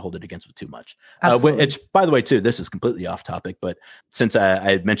try not to hold it against with too much. Which, by the way, too, this is completely off topic, but since I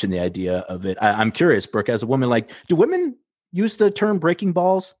had mentioned the idea of it, I'm curious, Brooke, as a woman, like, do women use the term breaking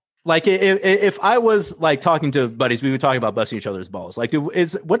balls? Like, if I was like talking to buddies, we would talk about busting each other's balls. Like,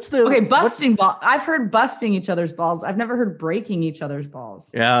 busting ball? I've heard busting each other's balls. I've never heard breaking each other's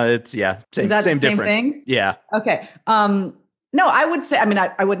balls. Yeah, is that same the same difference? Thing? Yeah. Okay. No, I would say. I mean,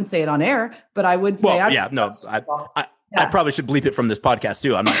 I wouldn't say it on air, but I would say. I probably should bleep it from this podcast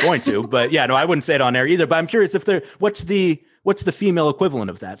too. I'm not going to, but I wouldn't say it on air either. But I'm curious what's the female equivalent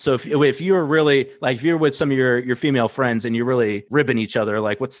of that? So if you're really like, if you're with some of your female friends and you're really ribbing each other,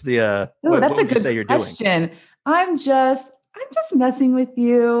 like what's the, that's a good question. Doing? I'm just messing with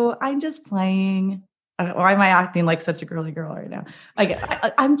you. I'm just playing. Why am I acting like such a girly girl right now? Like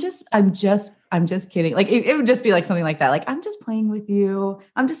I'm just kidding. Like it would just be like something like that. Like I'm just playing with you.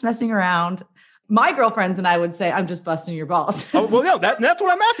 I'm just messing around. My girlfriends and I would say, I'm just busting your balls. Oh, well, no, that's what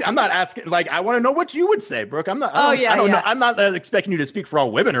I'm asking. I'm not asking, like, I want to know what you would say, Brooke. I don't know. I'm not expecting you to speak for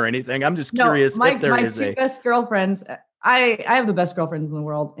all women or anything. I'm just curious if there is my two best girlfriends. I have the best girlfriends in the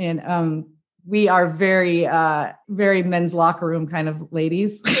world. And we are very, very men's locker room kind of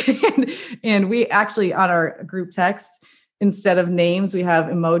ladies. and we actually, on our group text, instead of names, we have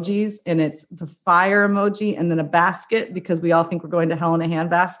emojis, and it's the fire emoji and then a basket because we all think we're going to hell in a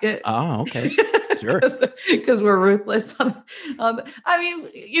handbasket. Oh, okay. Sure. Because we're ruthless. We're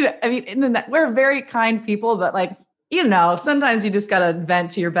very kind people, but like, sometimes you just got to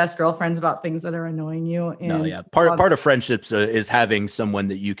vent to your best girlfriends about things that are annoying you. And part of friendships is having someone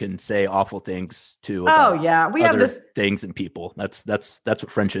that you can say awful things to. We have this things and people. That's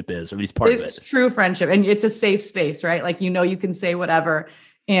what friendship is, or at least part of it. It's true friendship, and it's a safe space, right? Like you can say whatever,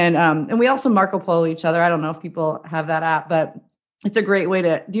 and we also Marco Polo each other. I don't know if people have that app, but it's a great way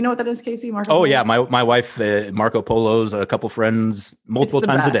to. Do you know what that is, Casey? Marco Polo? Yeah, my wife Marco Polo's a couple friends multiple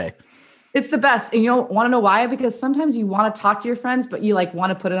times a day. It's the best. And you'll want to know why? Because sometimes you want to talk to your friends, but you like want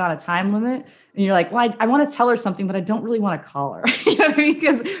to put it on a time limit. And you're like, well, I want to tell her something, but I don't really want to call her. You know what I mean?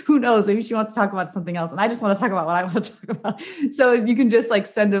 Because who knows? Maybe she wants to talk about something else. And I just want to talk about what I want to talk about. So you can just like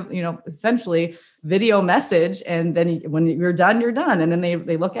send essentially video message. And then when you're done, you're done. And then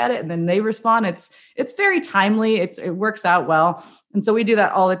they look at it and then they respond. It's very timely. It works out well. And so we do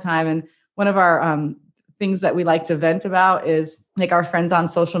that all the time. And one of our, things that we like to vent about is like our friends on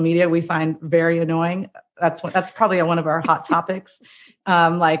social media we find very annoying. That's probably one of our hot topics.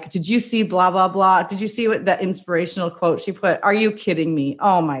 Like, did you see blah, blah, blah? Did you see what that inspirational quote she put? Are you kidding me?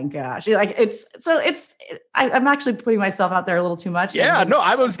 Oh my gosh. Like I'm actually putting myself out there a little too much. Yeah, no,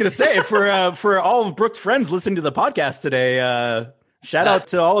 I was going to say for all of Brooke's friends listening to the podcast today, shout out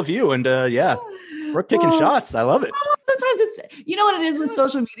to all of you. And Brooke taking shots. I love it. Sometimes it's, you know what it is with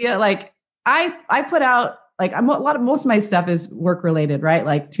social media? Like, I put out like most of my stuff is work related, right?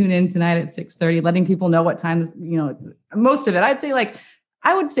 Like tune in tonight at 6:30, letting people know what time, most of it,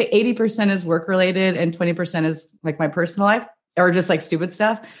 I would say 80% is work related and 20% is like my personal life or just like stupid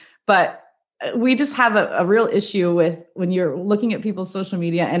stuff. But we just have a real issue with when you're looking at people's social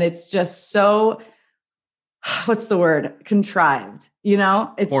media and it's just so, what's the word? Contrived,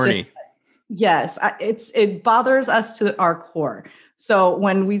 it's horny. Just, yes, it bothers us to our core. So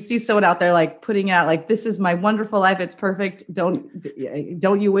when we see someone out there like putting out like, this is my wonderful life, it's perfect. Don't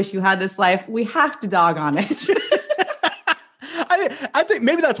you wish you had this life? We have to dog on it. I think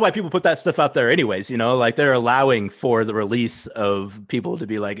maybe that's why people put that stuff out there anyways, like they're allowing for the release of people to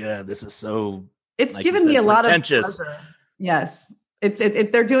be like, this is so. It's like given me a lot of pleasure. Yes.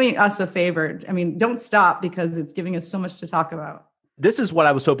 They're doing us a favor. I mean, don't stop because it's giving us so much to talk about. This is what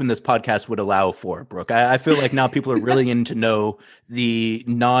I was hoping this podcast would allow for, Brooke. I feel like now people are really getting to know the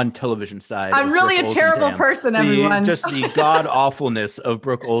non-television side. I'm really a terrible person, everyone. Just the god-awfulness of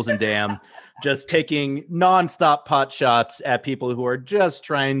Brooke Olzendam, just taking nonstop pot shots at people who are just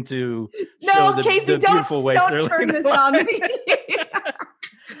trying to show the beautiful ways they're turn this on me.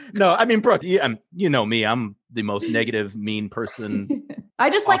 No, I mean, Brooke, you know me. I'm the most negative, mean person. I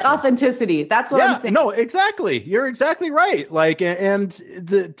just like authenticity. That's what I'm saying. No, exactly. You're exactly right. Like, and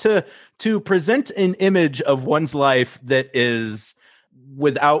to present an image of one's life that is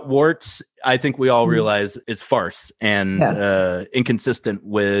without warts, I think we all realize is farce and inconsistent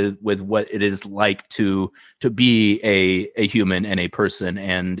with what it is like to be a human and a person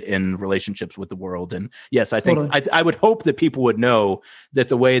and in relationships with the world. And yes, I think I would hope that people would know that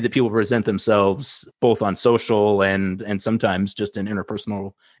the way that people present themselves, both on social and sometimes just in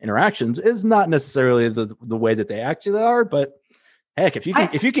interpersonal interactions, is not necessarily the way that they actually are. But heck, if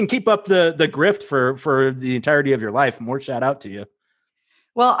you can keep up the grift for the entirety of your life, more shout out to you.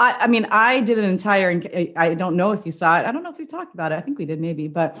 Well, I mean, I did an entire, I don't know if you saw it. I don't know if we talked about it. I think we did maybe,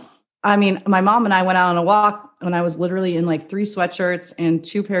 but I mean, my mom and I went out on a walk when I was literally in like 3 sweatshirts and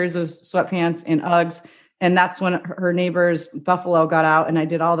 2 pairs of sweatpants and Uggs. And that's when her neighbor's buffalo got out and I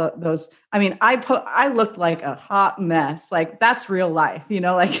did all those. I mean, I looked like a hot mess. Like that's real life,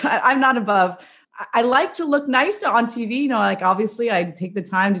 like I'm not above. I like to look nice on TV, like obviously I take the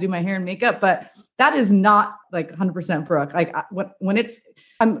time to do my hair and makeup, but that is not like 100% Brooke. Like when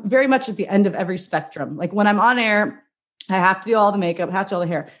I'm very much at the end of every spectrum. Like when I'm on air, I have to do all the makeup, have to do all the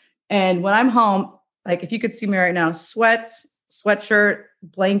hair. And when I'm home, like if you could see me right now, sweats, sweatshirt,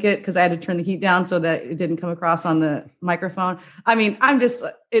 blanket, because I had to turn the heat down so that it didn't come across on the microphone. I mean,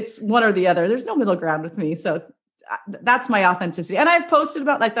 it's one or the other. There's no middle ground with me. So that's my authenticity. And I've posted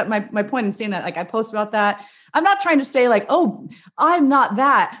about like that. My point in saying that, like I post about that. I'm not trying to say like, oh, I'm not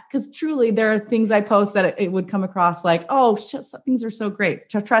that. Because truly there are things I post that it would come across like, oh, things are so great.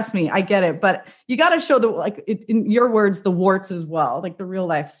 Trust me, I get it. But you got to show in your words, the warts as well, like the real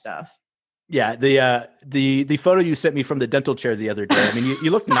life stuff. Yeah, the photo you sent me from the dental chair the other day. I mean,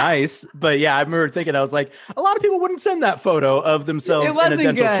 you look nice, but yeah, I remember thinking, I was like, a lot of people wouldn't send that photo of themselves in a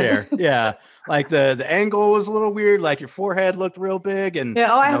dental chair. Yeah. Like the angle was a little weird. Like your forehead looked real big, and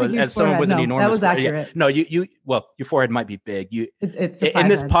I have a huge as someone forehead. With an enormous, that was accurate. Yeah. No, your forehead might be big. It's in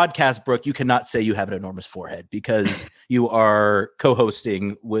this podcast, Brooke, you cannot say you have an enormous forehead because you are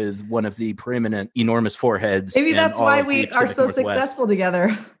co-hosting with one of the preeminent enormous foreheads. Maybe that's why we are so successful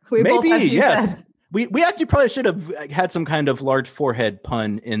together. We Maybe both have huge yes. heads. We actually probably should have had some kind of large forehead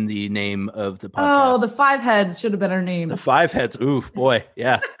pun in the name of the podcast. Oh, the 5 heads should have been our name. The 5 heads. Ooh, boy.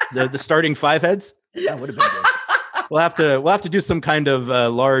 Yeah. The starting 5 heads. That would have been good. We'll have to do some kind of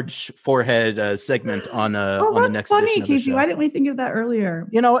large forehead segment on the next edition of the show. Why didn't we think of that earlier?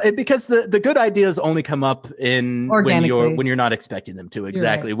 Because the good ideas only come up when you're not expecting them to.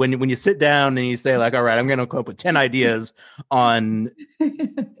 Exactly. Right. When you sit down and you say like, all right, I'm going to come up with 10 ideas on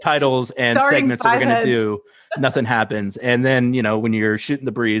titles and segments that we're going to do. Nothing happens. And then, when you're shooting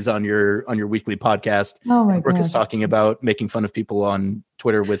the breeze on your weekly podcast, Brooke is talking about making fun of people on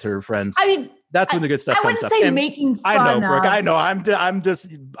Twitter with her friends. I mean, that's when the good stuff comes up. I wouldn't say making fun. I know, Brooke. I know. I'm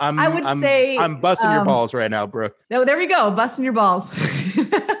busting your balls right now, Brooke. No, there we go. Busting your balls.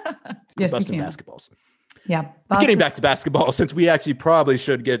 Yes, busting basketballs. Yeah. Getting back to basketball, since we actually probably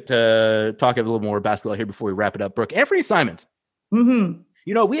should get talk a little more basketball here before we wrap it up, Brooke. Anthony Simons. Mm-hmm.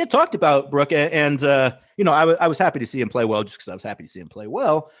 We had talked about Brooke, and I was happy to see him play well, just because I was happy to see him play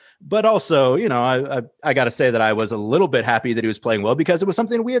well. But also, I got to say that I was a little bit happy that he was playing well because it was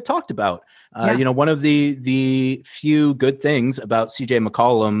something we had talked about. One of the few good things about CJ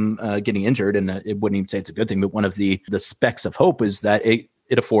McCollum getting injured, and it wouldn't even say it's a good thing, but one of the specks of hope is that it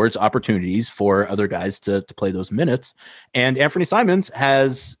it affords opportunities for other guys to play those minutes. And Anthony Simons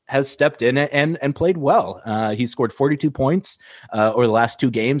has stepped in and played well. He scored 42 points over the last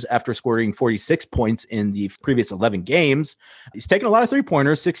 2 games after scoring 46 points in the previous 11 games. He's taken a lot of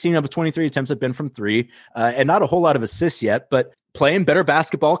 3-pointers. 16 of the 23 attempts have been from 3, and not a whole lot of assists yet, but playing better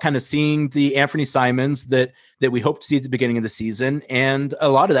basketball, kind of seeing the Anthony Simons that we hoped to see at the beginning of the season. And a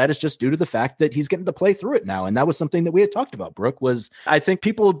lot of that is just due to the fact that he's getting to play through it now. And that was something that we had talked about, Brooke, was I think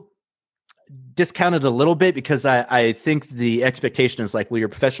people discounted a little bit because I think the expectation is like, well, you're a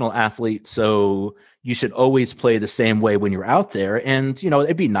professional athlete, so you should always play the same way when you're out there. And,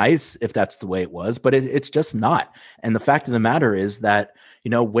 it'd be nice if that's the way it was, but it's just not. And the fact of the matter is that,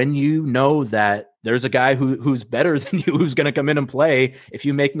 when you know that there's a guy who's better than you, who's going to come in and play, if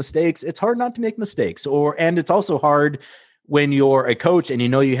you make mistakes, it's hard not to make mistakes. And it's also hard when you're a coach and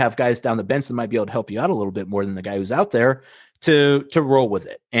you have guys down the bench that might be able to help you out a little bit more than the guy who's out there to roll with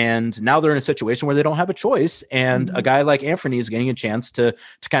it. And now they're in a situation where they don't have a choice. And a guy like Anthony is getting a chance to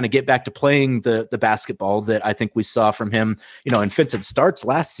kind of get back to playing the basketball that I think we saw from him, in fits starts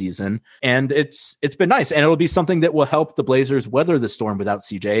last season. And it's been nice. And it'll be something that will help the Blazers weather the storm without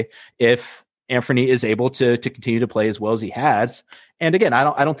CJ if Anthony is able to continue to play as well as he has. And again,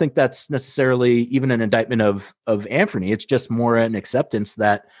 I don't think that's necessarily even an indictment of Anthony. It's just more an acceptance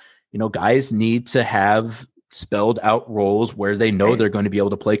that, guys need to have spelled out roles where they know they're going to be able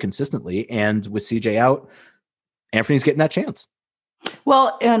to play consistently. And with CJ out, Anthony's getting that chance.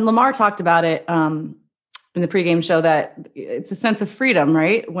 Well, and Lamar talked about it in the pregame show that it's a sense of freedom,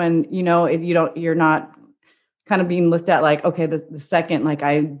 right? When, you're not kind of being looked at like, okay, the second, like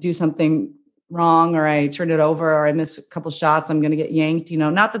I do something wrong or I turn it over or I miss a couple shots, I'm going to get yanked,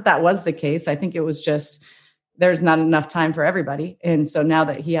 not that was the case. I think it was just, there's not enough time for everybody. And so now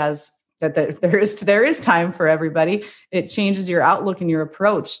that he has that there is time for everybody, it changes your outlook and your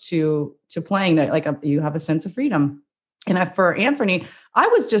approach to playing. That you have a sense of freedom. And for Anthony, I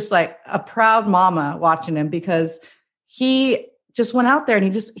was just like a proud mama watching him because he just went out there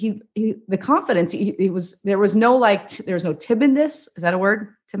and he the confidence. There was no timidness. Is that a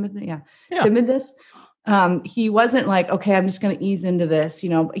word? Timid? Yeah. Timidness. He wasn't like, okay, I'm just going to ease into this.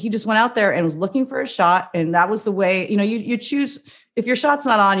 He just went out there and was looking for a shot. And that was the way, you choose, if your shot's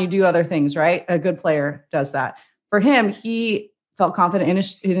not on, you do other things, right? A good player does that. For him, he felt confident in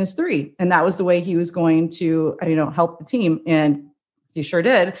his 3. And that was the way he was going to, help the team. And he sure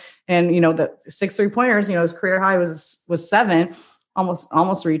did. And, the 6 3-pointers, his career high was 7,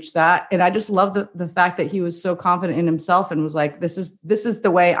 almost reached that. And I just love the fact that he was so confident in himself and was like, this is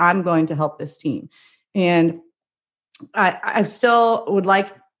the way I'm going to help this team. And I still would like,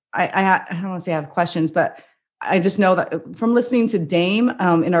 I don't want to say I have questions, but I just know that from listening to Dame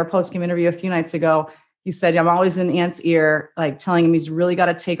in our post-game interview a few nights ago, he said, I'm always in Ant's ear, like telling him he's really got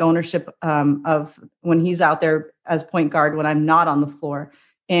to take ownership of when he's out there as point guard, when I'm not on the floor.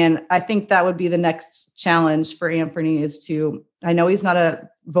 And I think that would be the next challenge for Anthony is I know he's not a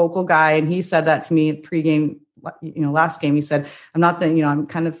vocal guy. And he said that to me pregame, last game, he said, I'm not I'm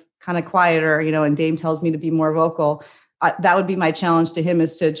kind of quieter, and Dame tells me to be more vocal. That would be my challenge to him,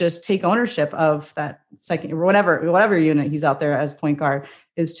 is to just take ownership of that second, or whatever unit he's out there as point guard,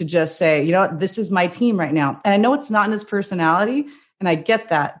 is to just say, this is my team right now. And I know it's not in his personality, and I get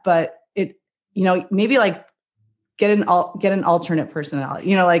that, but it, maybe like get an alternate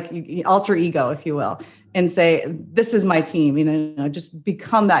personality, like alter ego, if you will, and say, this is my team, just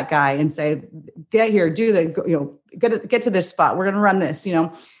become that guy and say, get here, do the, get to this spot. We're going to run this,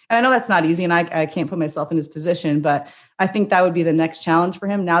 And I know that's not easy, and I can't put myself in his position, but I think that would be the next challenge for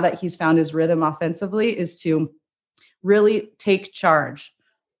him now that he's found his rhythm offensively, is to really take charge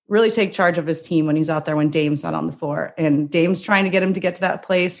of his team when he's out there, when Dame's not on the floor. And Dame's trying to get him to get to that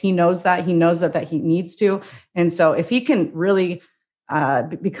place. He knows that he needs to. And so if he can really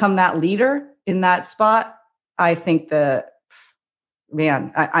become that leader in that spot, I think I'm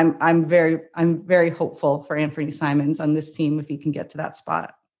very hopeful for Anthony Simons on this team if he can get to that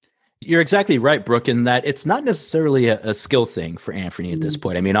spot. You're exactly right, Brooke, in that it's not necessarily a skill thing for Anthony at this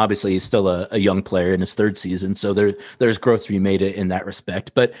point. I mean, obviously he's still a young player in his 3rd season, so there's growth to be made in that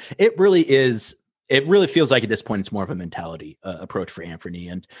respect. But it really feels like at this point it's more of a mentality approach for Anthony.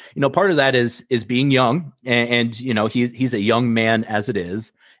 And, part of that is being young, and he's a young man as it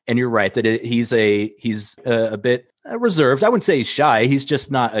is. And you're right that he's a bit reserved. I wouldn't say he's shy. He's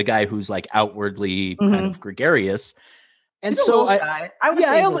just not a guy who's like outwardly kind of gregarious. And he's so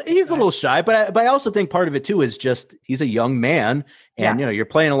he's a little shy, but I also think part of it too is just he's a young man, and you're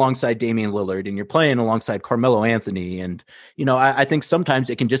playing alongside Damian Lillard, and you're playing alongside Carmelo Anthony, and I think sometimes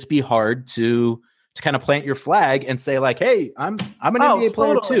it can just be hard to to kind of plant your flag and say like, hey, I'm an NBA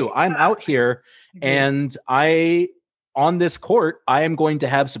player too. I'm out here and on this court, I am going to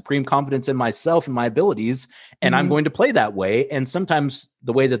have supreme confidence in myself and my abilities, and I'm going to play that way. And sometimes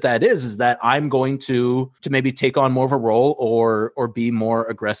the way that is that I'm going to maybe take on more of a role or be more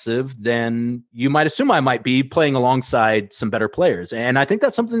aggressive than you might assume I might be, playing alongside some better players. And I think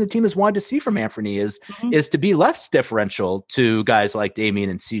that's something the team has wanted to see from Anthony is to be less differential to guys like Damian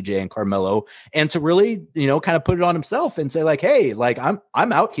and CJ and Carmelo, and to really, kind of put it on himself and say like, hey, like I'm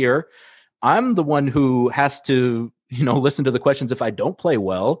out here. I'm the one who has to, listen to the questions if I don't play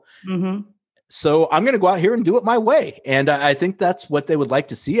well. So I'm going to go out here and do it my way. And I think that's what they would like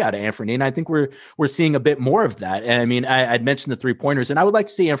to see out of Anthony. And I think we're seeing a bit more of that. And I mean, I'd mentioned the 3-pointers, and I would like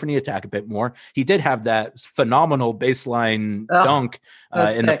to see Anthony attack a bit more. He did have that phenomenal baseline dunk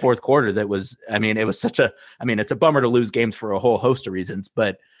in the fourth quarter. That was, it was it's a bummer to lose games for a whole host of reasons,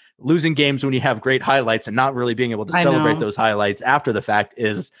 but losing games when you have great highlights and not really being able to celebrate those highlights after the fact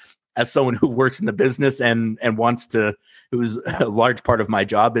is, as someone who works in the business and wants to, who's a large part of my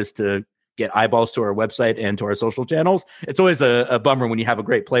job is to get eyeballs to our website and to our social channels. It's always a bummer when you have a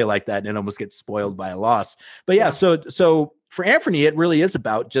great play like that and it almost gets spoiled by a loss. But so for Anthony, it really is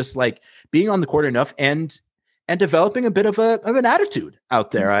about just like being on the court enough and developing a bit of an attitude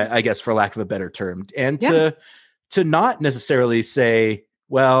out there, I guess, for lack of a better term, and to not necessarily say,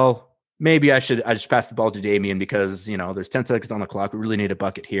 well, maybe I just pass the ball to Damian because, there's 10 seconds on the clock. We really need a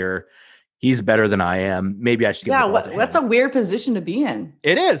bucket here. He's better than I am. Maybe I should give the ball to him. That's a weird position to be in.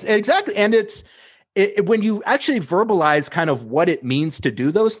 It is. Exactly. And it's when you actually verbalize kind of what it means to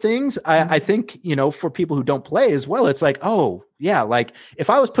do those things, I think, for people who don't play as well, it's like, oh, yeah, like if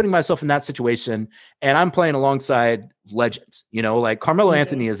I was putting myself in that situation and I'm playing alongside legends, like Carmelo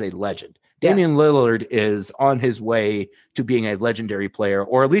Anthony is a legend. Damian Lillard is on his way to being a legendary player,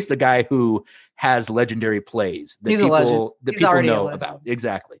 or at least a guy who has legendary plays that people know about.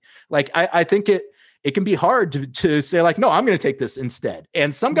 Exactly. Like, I think it can be hard to say like, no, I'm going to take this instead.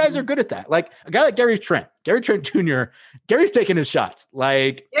 And some guys are good at that. Like a guy like Gary Trent Jr., Gary's taking his shots.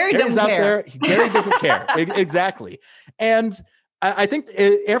 Like Gary's out there. Gary doesn't care. Exactly. And I think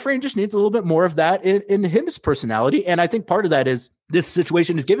Anthony just needs a little bit more of that in his personality. And I think part of that is this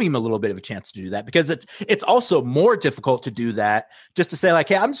situation is giving him a little bit of a chance to do that, because it's also more difficult to do that just to say like,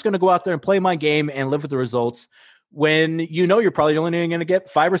 hey, I'm just going to go out there and play my game and live with the results when you're probably only going to get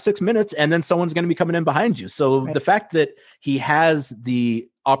 5 or 6 minutes and then someone's going to be coming in behind you. So the fact that he has the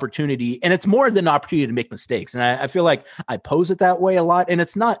opportunity, and it's more than an opportunity to make mistakes. And I feel like I pose it that way a lot. And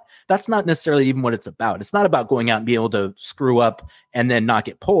that's not necessarily even what it's about. It's not about going out and being able to screw up and then not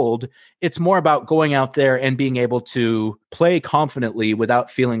get pulled. It's more about going out there and being able to play confidently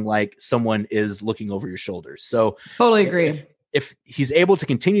without feeling like someone is looking over your shoulders. So totally agree. If he's able to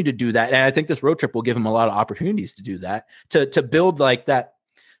continue to do that, and I think this road trip will give him a lot of opportunities to do that, to build like that,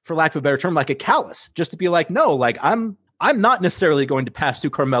 for lack of a better term, like a callus, just to be like, no, like I'm not necessarily going to pass to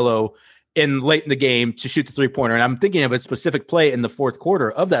Carmelo late in the game to shoot the 3-pointer. And I'm thinking of a specific play in the fourth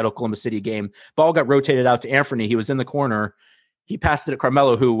quarter of that Oklahoma City game. Ball got rotated out to Anthony. He was in the corner. He passed it to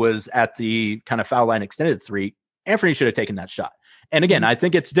Carmelo, who was at the kind of foul line extended 3. Anthony should have taken that shot. And again, I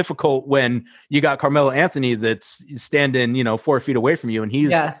think it's difficult when you got Carmelo Anthony that's standing, 4 feet away from you, and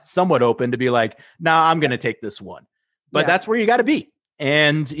he's somewhat open to be like, nah, I'm going to take this one. But that's where you got to be.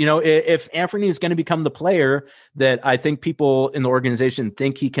 And, if Anthony is going to become the player that I think people in the organization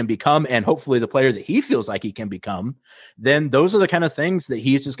think he can become, and hopefully the player that he feels like he can become, then those are the kind of things that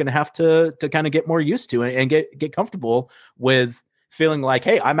he's just going to have to kind of get more used to and get comfortable with, feeling like,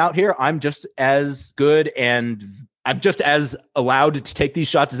 hey, I'm out here. I'm just as good and I'm just as allowed to take these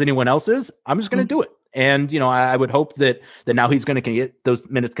shots as anyone else is. I'm just going to do it. And, I would hope that now he's going to get those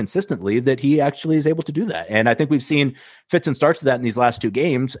minutes consistently, that he actually is able to do that. And I think we've seen fits and starts of that in these last 2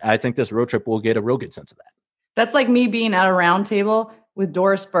 games. I think this road trip will get a real good sense of that. That's like me being at a round table with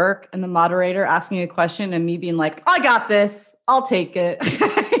Doris Burke and the moderator asking a question and me being like, I got this, I'll take it.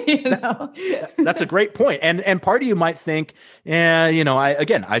 That's a great point. And part of you might think, I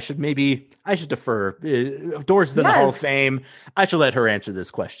should defer. Doris is in the Hall of Fame. I should let her answer this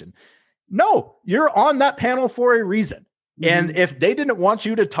question. No, you're on that panel for a reason. Mm-hmm. And if they didn't want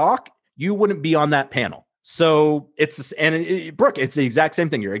you to talk, you wouldn't be on that panel. So Brooke, it's the exact same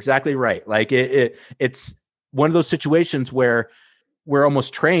thing. You're exactly right. Like it's one of those situations where we're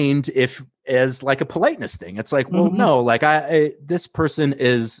almost trained as like a politeness thing. It's like, well, no, like this person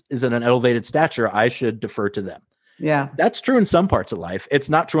is at an elevated stature. I should defer to them. Yeah, that's true in some parts of life. It's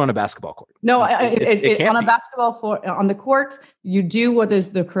not true on a basketball court. No, it on a basketball floor, on the court, you do what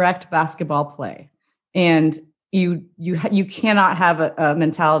is the correct basketball play, and you cannot have a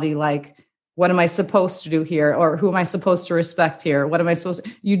mentality like, what am I supposed to do here? Or who am I supposed to respect here? What am I supposed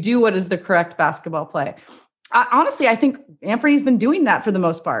to, you do what is the correct basketball play. Honestly, I think Anthony's been doing that for the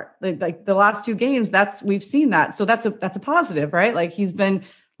most part. Like the last 2 games, we've seen that. So that's a positive, right? Like he's been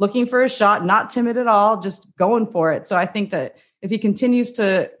looking for a shot, not timid at all, just going for it. So I think that if he continues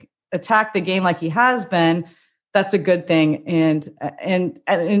to attack the game like he has been, that's a good thing. And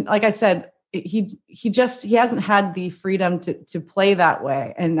like I said, he hasn't had the freedom to play that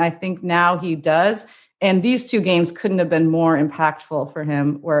way. And I think now he does. And these 2 games couldn't have been more impactful for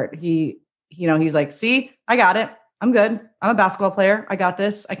him, where he's like, see, I got it. I'm good. I'm a basketball player. I got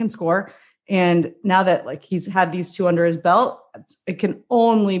this. I can score. And now that like he's had these 2 under his belt, it can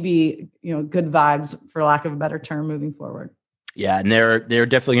only be, good vibes, for lack of a better term, moving forward. Yeah, and they're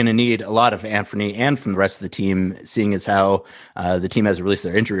definitely going to need a lot of Anthony and from the rest of the team, seeing as how the team has released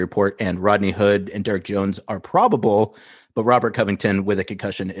their injury report, and Rodney Hood and Derek Jones are probable, but Robert Covington with a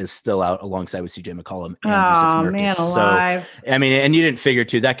concussion is still out alongside with CJ McCollum. And man alive. So, I mean, and you didn't figure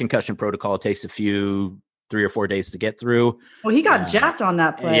too, that concussion protocol takes 3 or 4 days to get through. Well, he got jacked on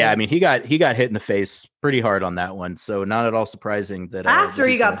that play. Yeah, I mean, he got hit in the face pretty hard on that one. So not at all surprising that after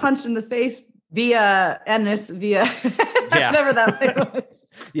he got punched in the face via whatever that play was.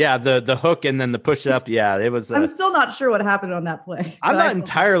 Yeah, the hook and then the push up. Yeah, it was. I'm still not sure what happened on that play. I'm not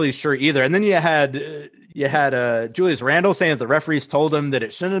entirely sure either. And then you had Julius Randle saying that the referees told him that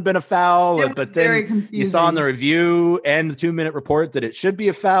it shouldn't have been a foul, but then you saw in the review and the 2-minute report that it should be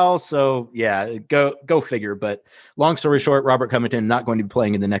a foul. So yeah, go figure. But long story short, Robert Covington not going to be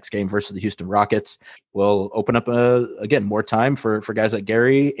playing in the next game versus the Houston Rockets. Will open up again more time for guys like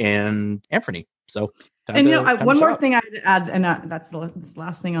Gary and Anthony. So one more thing I'd add, and that's the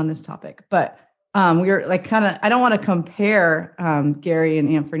last thing on this topic, but we were like I don't want to compare Gary and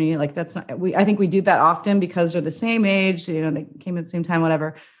Anthony. Like that's not, I think we do that often because they're the same age, they came at the same time,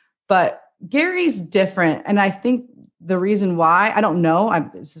 whatever. But Gary's different. And I think the reason why, I don't know,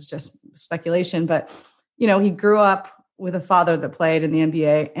 this is just speculation, but he grew up with a father that played in the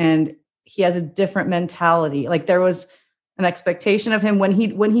NBA, and he has a different mentality. Like there was an expectation of him when he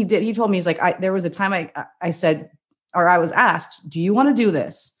told me, he's like, there was a time I said, or I was asked, do you want to do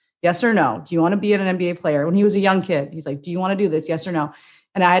this? Yes or no? Do you want to be an NBA player? When he was a young kid, he's like, do you want to do this? Yes or no?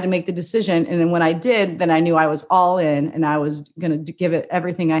 And I had to make the decision. And then when I did, then I knew I was all in and I was going to give it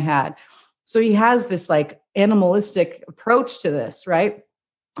everything I had. So he has this like animalistic approach to this, right?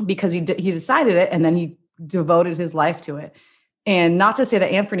 Because he decided it and then he devoted his life to it. And not to say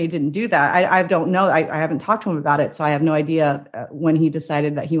that Anthony didn't do that. I don't know. I haven't talked to him about it. So I have no idea when he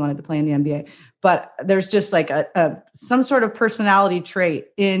decided that he wanted to play in the NBA. But there's just like some sort of personality trait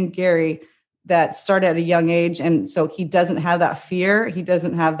in Gary that started at a young age. And so he doesn't have that fear. He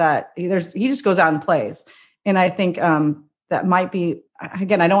doesn't have that. He just goes out and plays. And I think that might be,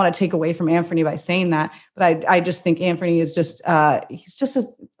 again, I don't want to take away from Anthony by saying that, but I just think Anthony is just, he's just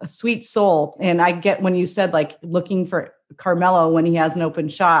a sweet soul. And I get when you said like looking for Carmelo when he has an open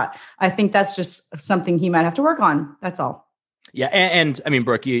shot, I think that's just something he might have to work on. That's all. Yeah. And I mean,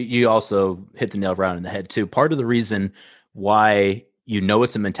 Brooke, you also hit the nail right on the head too. Part of the reason why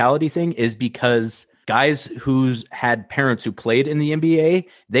it's a mentality thing is because guys who's had parents who played in the NBA,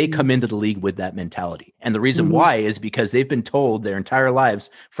 they come into the league with that mentality. And the reason why is because they've been told their entire lives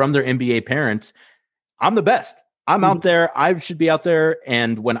from their NBA parents, I'm the best. I'm out there. I should be out there.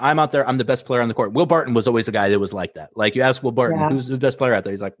 And when I'm out there, I'm the best player on the court. Will Barton was always a guy that was like that. Like you ask Will Barton, who's the best player out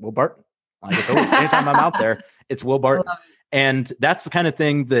there? He's like, Will Barton. Like, anytime I'm out there, it's Will Barton. And that's the kind of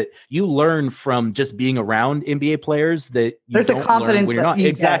thing that you learn from just being around NBA players that there's a confidence when you're not.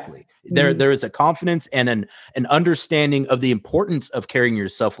 Exactly. There is a confidence and an understanding of the importance of carrying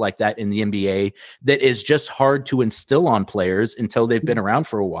yourself like that in the NBA that is just hard to instill on players until they've been around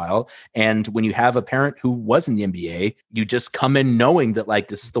for a while. And when you have a parent who was in the NBA, you just come in knowing that like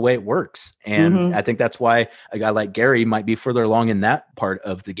this is the way it works. And I think that's why a guy like Gary might be further along in that part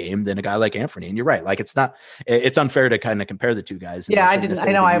of the game than a guy like Anthony. And you're right. Like it's unfair to kind of compare the two guys. Yeah, I didn't.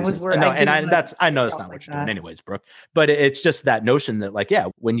 I know I was worried. I know that's not what you're doing anyways, Brooke. But it's just that notion that like, yeah,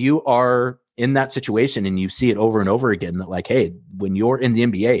 when you are in that situation and you see it over and over again that like, hey, when you're in the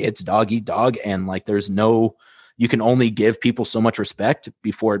NBA, it's dog eat dog. And like, you can only give people so much respect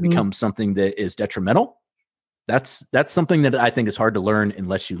before it becomes something that is detrimental. That's something that I think is hard to learn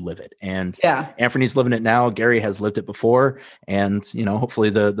unless you live it. And Anthony's living it now. Gary has lived it before. And, hopefully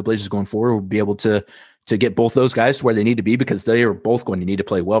the Blazers going forward will be able to get both those guys to where they need to be, because they are both going to need to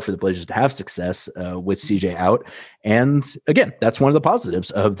play well for the Blazers to have success with CJ out. And again, that's one of the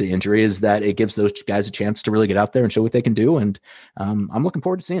positives of the injury is that it gives those guys a chance to really get out there and show what they can do. And I'm looking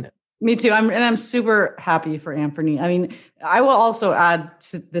forward to seeing it. Me too. I'm super happy for Anthony. I mean, I will also add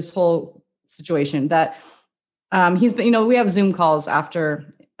to this whole situation that he's been, we have Zoom calls after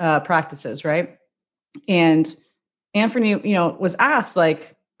practices, right? And Anthony, was asked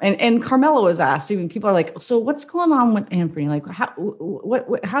like, and Carmelo was asked, even people are like, so what's going on with Anthony? Like,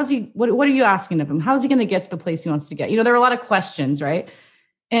 how's he, what are you asking of him? How's he going to get to the place he wants to get? There are a lot of questions, right?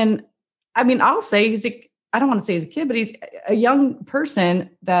 And I mean, I'll say I don't want to say he's a kid, but he's a young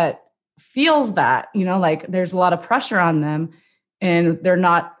person that feels that, like there's a lot of pressure on them and they're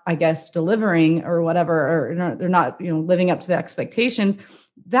not, I guess, delivering or whatever, or they're not, living up to the expectations.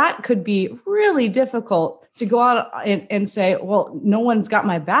 That could be really difficult to go out and say, well, no one's got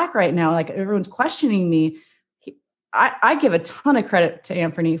my back right now. Like everyone's questioning me. I give a ton of credit to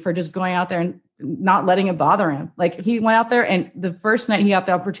Anthony for just going out there and not letting it bother him. Like he went out there and the first night he got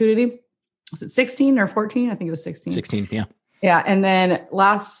the opportunity, was it 16 or 14? I think it was 16. 16. Yeah. Yeah. And then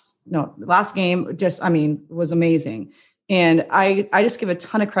last game was amazing. And I just give a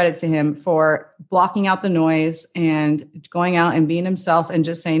ton of credit to him for blocking out the noise and going out and being himself and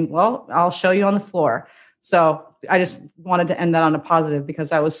just saying, well, I'll show you on the floor. So I just wanted to end that on a positive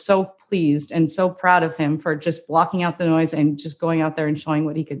because I was so pleased and so proud of him for just blocking out the noise and just going out there and showing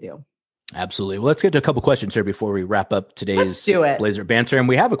what he could do. Absolutely. Well, let's get to a couple questions here before we wrap up today's Blazer banter. And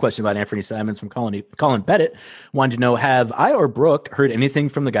we have a question about Anthony Simons from Colin Pettit. Wanted to know, have I or Brooke heard anything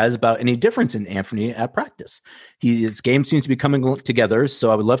from the guys about any difference in Anthony at practice? His game seems to be coming together,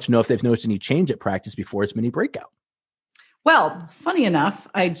 so I would love to know if they've noticed any change at practice before his mini breakout. Well, funny enough,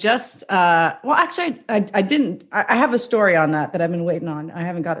 I just, I didn't, I have a story on that I've been waiting on. I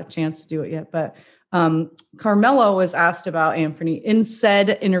haven't got a chance to do it yet, but Carmelo was asked about Anthony in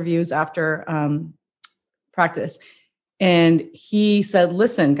said interviews after practice. And he said,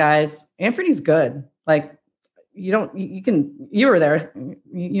 listen, guys, Anthony's good. Like, you were there,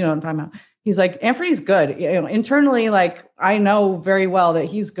 you know what I'm talking about. He's like, Anthony's good. Internally, like, I know very well that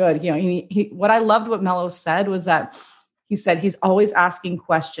he's good. What I loved what Melo said was that he said he's always asking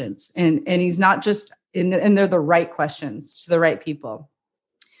questions and he's not just, and they're the right questions to the right people.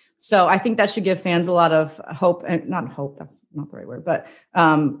 So I think that should give fans a lot of hope, and not hope, that's not the right word, but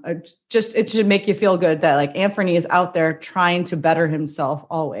it should make you feel good that like Anthony is out there trying to better himself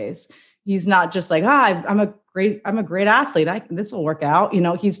always. He's not just like, I'm a great athlete. This will work out.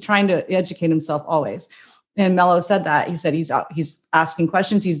 He's trying to educate himself always. And Melo said that. He said he's asking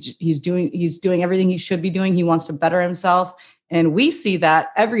questions. He's doing everything he should be doing. He wants to better himself. And we see that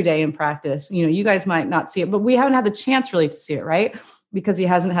every day in practice. You guys might not see it, but we haven't had the chance really to see it, right? Because he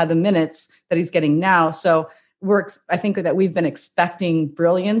hasn't had the minutes that he's getting now. So I think that we've been expecting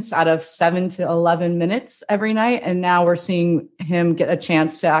brilliance out of 7 to 11 minutes every night. And now we're seeing him get a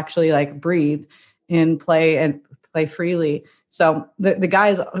chance to actually like breathe and play freely. So the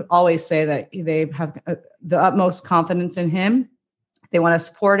guys always say that they have the utmost confidence in him. They want to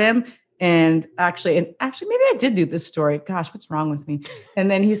support him. And actually, maybe I did do this story. Gosh, what's wrong with me? And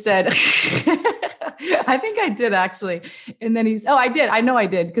then he said, I think I did actually. And then I did. I know I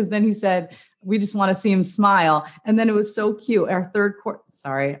did. Because then he said, we just want to see him smile. And then it was so cute. Our third quarter,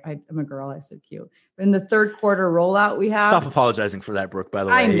 sorry, I'm a girl. I said cute. But in the third quarter rollout we have. Stop apologizing for that, Brooke, by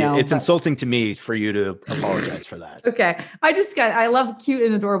the way. I know. It's insulting to me for you to apologize for that. Okay. I love cute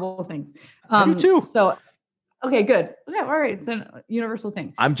and adorable things. Me too. So, okay, good. Okay, all right. It's a universal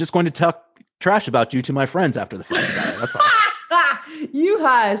thing. I'm just going to talk trash about you to my friends after the fact. That's all. You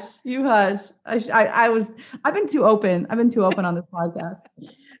hush. I've been too open. I've been too open on this podcast.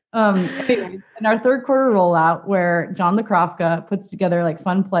 Anyways, in our third quarter rollout where John Lekrovka puts together like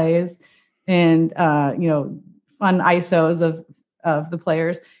fun plays and, fun ISOs of the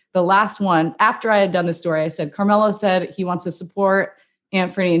players. The last one, after I had done the story, I said, Carmelo said he wants to support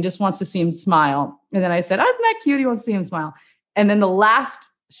Anthony and just wants to see him smile. And then I said, isn't that cute? He wants to see him smile. And then the last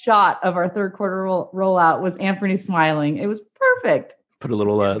shot of our third quarter rollout was Anthony smiling. It was perfect. Put a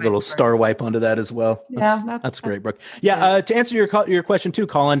little star wipe onto that as well. That's great, Brooke. Yeah. To answer your question too,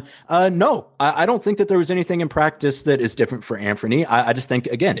 Colin. No, I don't think that there was anything in practice that is different for Anthony. I just think,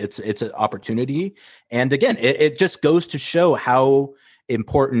 again, it's an opportunity. And again, it just goes to show how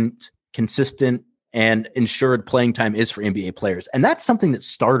important consistent and ensured playing time is for NBA players. And that's something that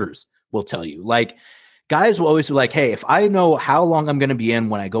starters will tell you. Like, guys will always be like, hey, if I know how long I'm going to be in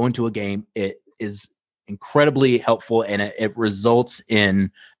when I go into a game, it is incredibly helpful and it results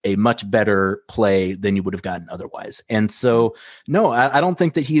in a much better play than you would have gotten otherwise. And so, no, I don't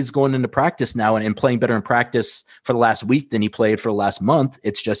think that he's going into practice now and playing better in practice for the last week than he played for the last month.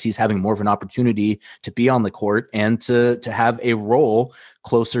 It's just he's having more of an opportunity to be on the court and to have a role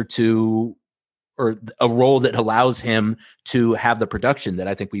closer to, or a role that allows him to have the production that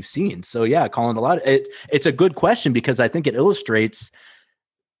I think we've seen. So yeah, Colin, it's a good question because I think it illustrates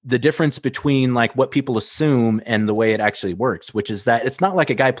the difference between like what people assume and the way it actually works, which is that it's not like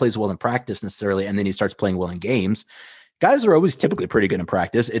a guy plays well in practice necessarily and then he starts playing well in games. Guys are always typically pretty good in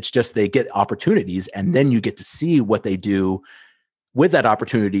practice. It's just they get opportunities and then you get to see what they do with that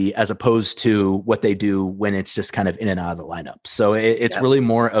opportunity as opposed to what they do when it's just kind of in and out of the lineup. So it's really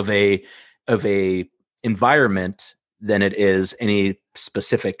more of a environment than it is any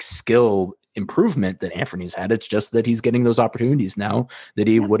specific skill improvement that Anthony's had. It's just that he's getting those opportunities now that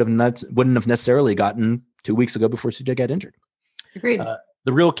he wouldn't have necessarily gotten 2 weeks ago before CJ got injured. Agreed.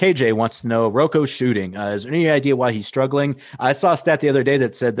 The real KJ wants to know Rocco's shooting. Is there any idea why he's struggling? I saw a stat the other day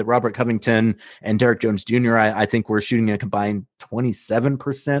that said that Robert Covington and Derek Jones Jr. I think were shooting a combined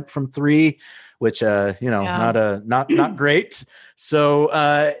 27% from three, which not great.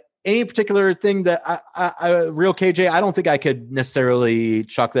 So any particular thing that real KJ, I don't think I could necessarily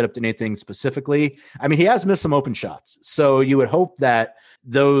chalk that up to anything specifically. I mean, he has missed some open shots, so you would hope that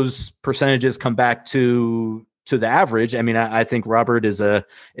those percentages come back to the average. I mean, I think Robert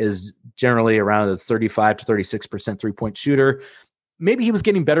is generally around a 35 to 36% 3-point shooter. Maybe he was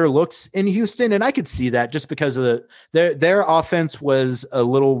getting better looks in Houston, and I could see that just because of their offense was a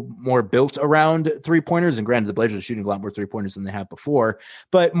little more built around 3-pointers. And granted, the Blazers are shooting a lot more 3-pointers than they have before,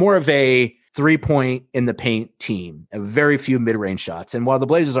 but more of a 3-point in the paint team, and very few mid-range shots. And while the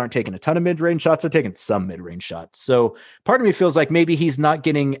Blazers aren't taking a ton of mid-range shots, they're taking some mid-range shots. So part of me feels like maybe he's not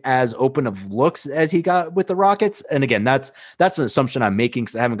getting as open of looks as he got with the Rockets. And again, that's an assumption I'm making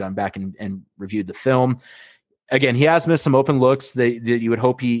because I haven't gone back and reviewed the film. Again, he has missed some open looks that you would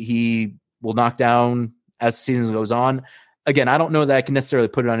hope he will knock down as the season goes on. Again, I don't know that I can necessarily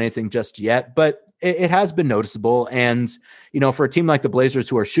put it on anything just yet, but it has been noticeable. And, for a team like the Blazers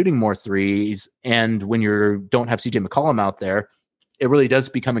who are shooting more threes, and when you don't have CJ McCollum out there, it really does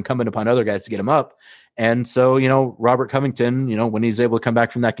become incumbent upon other guys to get him up. And so, Robert Covington, when he's able to come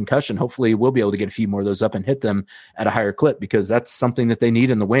back from that concussion, hopefully we'll be able to get a few more of those up and hit them at a higher clip, because that's something that they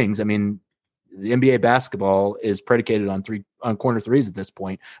need in the wings. I mean, the NBA basketball is predicated on corner threes at this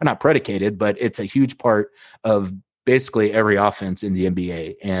point. Or not predicated, but it's a huge part of basically every offense in the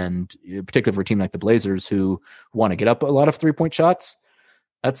NBA, and particularly for a team like the Blazers who want to get up a lot of 3-point shots,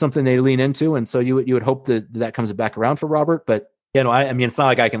 that's something they lean into. And so you would hope that comes back around for Robert. But I mean, it's not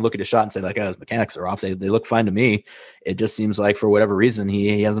like I can look at a shot and say like, his mechanics are off. They look fine to me. It just seems like for whatever reason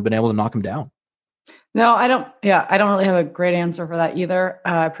he hasn't been able to knock him down. No, I don't really have a great answer for that either.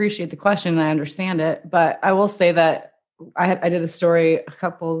 I appreciate the question and I understand it, but I will say that I did a story a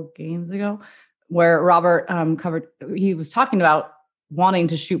couple games ago where Robert he was talking about wanting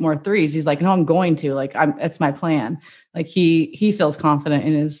to shoot more threes. He's like, no, I'm going to, like, it's my plan. Like he feels confident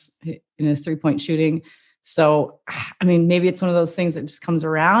in his 3-point shooting. So, I mean, maybe it's one of those things that just comes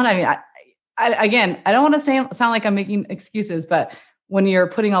around. I mean, I don't want to sound like I'm making excuses, but when you're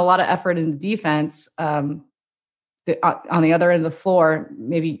putting a lot of effort into defense, on the other end of the floor,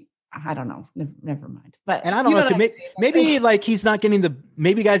 maybe, I don't know, never mind. But and I don't know, maybe like he's not getting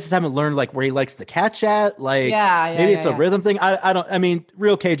maybe guys just haven't learned like where he likes to catch at. Like, maybe it's a rhythm thing. I mean,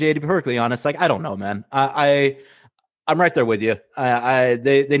 real KJ, to be perfectly honest, like, I don't know, man. I'm right there with you.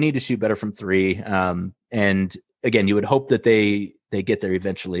 They need to shoot better from three. And again, you would hope that they get there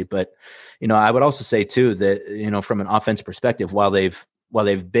eventually. But, I would also say too that, from an offensive perspective, while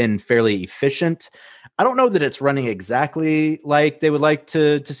they've been fairly efficient, I don't know that it's running exactly like they would like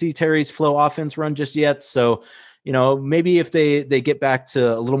to see Terry's flow offense run just yet. So, maybe if they get back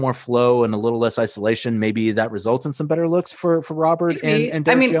to a little more flow and a little less isolation, maybe that results in some better looks for Robert and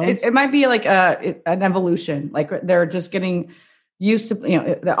Derek Jones. It might be like an evolution. Like they're just getting used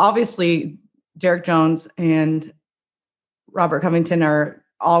to, obviously Derek Jones and Robert Covington are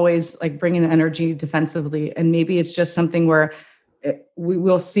always like bringing the energy defensively. And maybe it's just something where we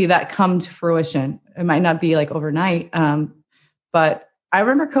will see that come to fruition. It might not be like overnight. But I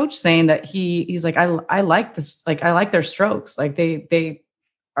remember Coach saying that he's like, I like this. Like, I like their strokes. Like they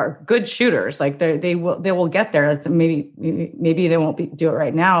are good shooters. Like they will get there. It's maybe they won't do it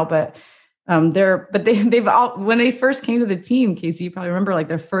right now, but they've all, when they first came to the team, Casey, you probably remember like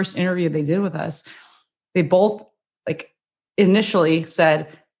their first interview they did with us, they both like initially said,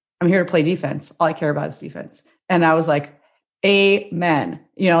 I'm here to play defense. All I care about is defense. And I was like, amen.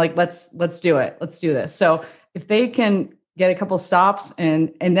 Like, let's do it. Let's do this. So if they can get a couple stops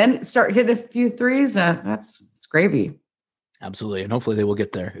and then start hitting a few threes, it's gravy. Absolutely. And hopefully they will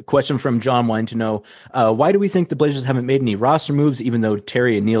get there. A question from John wanting to know, why do we think the Blazers haven't made any roster moves, even though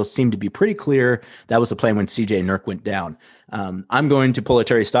Terry and Neal seem to be pretty clear that was the plan when CJ and Nurk went down? I'm going to pull a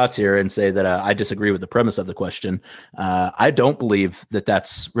Terry Stotts here and say that I disagree with the premise of the question. I don't believe that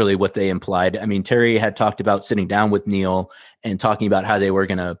that's really what they implied. I mean, Terry had talked about sitting down with Neal and talking about how they were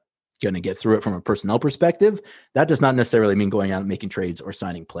going to get through it from a personnel perspective. That does not necessarily mean going out and making trades or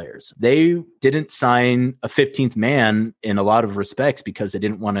signing players. They didn't sign a 15th man in a lot of respects because they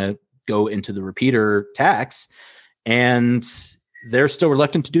didn't want to go into the repeater tax. And they're still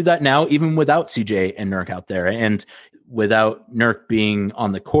reluctant to do that now, even without CJ and Nurk out there. And without Nurk being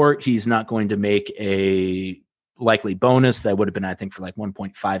on the court, he's not going to make a likely bonus that would have been, I think, for like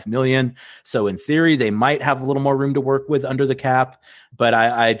 1.5 million. So in theory, they might have a little more room to work with under the cap. But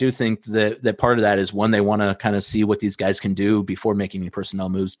I do think that part of that is, one, they want to kind of see what these guys can do before making any personnel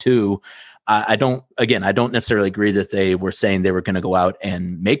moves. Two, I don't necessarily agree that they were saying they were going to go out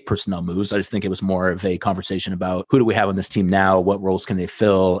and make personnel moves. I just think it was more of a conversation about who do we have on this team now? What roles can they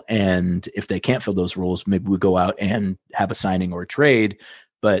fill? And if they can't fill those roles, maybe we go out and have a signing or a trade.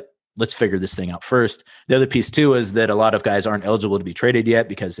 But let's figure this thing out first. The other piece too is that a lot of guys aren't eligible to be traded yet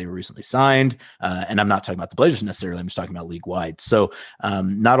because they were recently signed. And I'm not talking about the Blazers necessarily. I'm just talking about league wide. So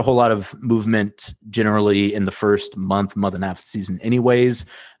not a whole lot of movement generally in the first month and a half of the season anyways.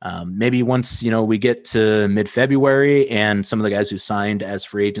 Maybe once, we get to mid-February and some of the guys who signed as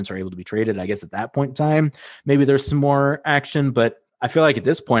free agents are able to be traded, I guess at that point in time, maybe there's some more action. But I feel like at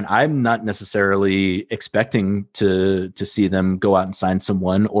this point, I'm not necessarily expecting to see them go out and sign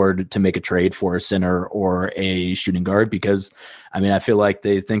someone or to make a trade for a center or a shooting guard, because I feel like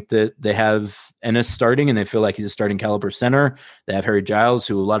they think that they have Ennis starting and they feel like he's a starting caliber center. They have Harry Giles,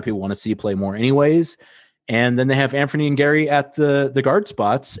 who a lot of people want to see play more anyways. And then they have Anthony and Gary at the guard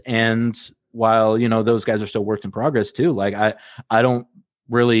spots. And while, those guys are still works in progress too, like I don't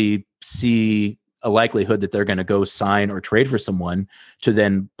really see a likelihood that they're going to go sign or trade for someone to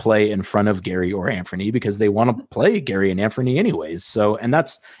then play in front of Gary or Anthony, because they want to play Gary and Anthony anyways. So, and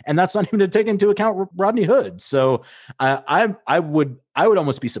that's not even to take into account Rodney Hood. So I would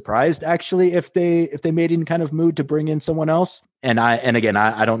almost be surprised actually if they made any kind of move to bring in someone else. And again,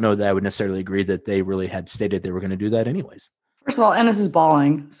 I don't know that I would necessarily agree that they really had stated they were going to do that anyways. First of all, Ennis is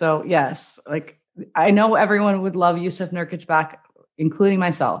balling. So yes, like I know everyone would love Jusuf Nurkic back, including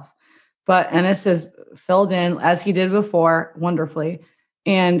myself. But Ennis has filled in as he did before wonderfully.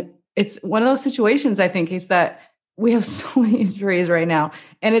 And it's one of those situations, I think, is that we have so many injuries right now,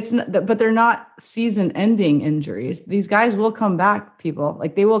 and but they're not season ending injuries. These guys will come back, people.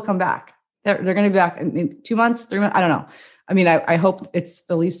 Like they will come back. They're going to be back in 2 months, 3 months. I don't know. I hope it's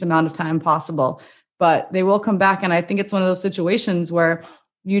the least amount of time possible, but they will come back. And I think it's one of those situations where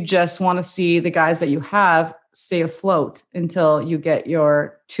you just want to see the guys that you have stay afloat until you get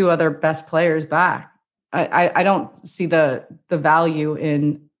your two other best players back. I don't see the value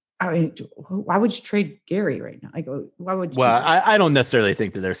in. Why would you trade Gary right now? Why would you? Well, I don't necessarily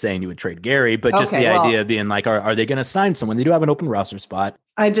think that they're saying you would trade Gary, but just the idea of being like, are they going to sign someone? They do have an open roster spot.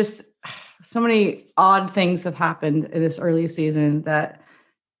 So many odd things have happened in this early season that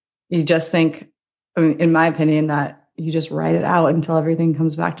you just think, in my opinion, that you just write it out until everything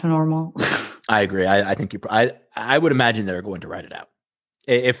comes back to normal. I agree. I think I would imagine they're going to write it out.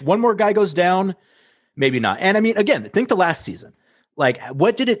 If one more guy goes down, maybe not. And again, think the last season. Like,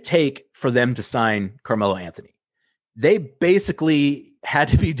 what did it take for them to sign Carmelo Anthony? They basically had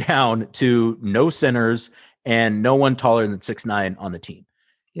to be down to no centers and no one taller than 6'9" on the team.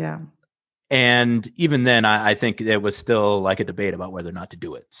 Yeah. And even then, I think it was still like a debate about whether or not to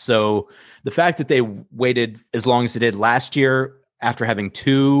do it. So the fact that they waited as long as they did last year after having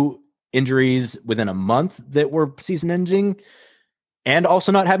two injuries within a month that were season ending, and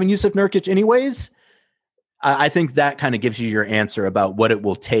also not having Jusuf Nurkic anyways, I think that kind of gives you your answer about what it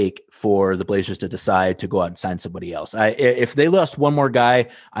will take for the Blazers to decide to go out and sign somebody else. If they lost one more guy,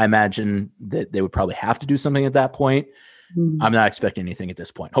 I imagine that they would probably have to do something at that point. I'm not expecting anything at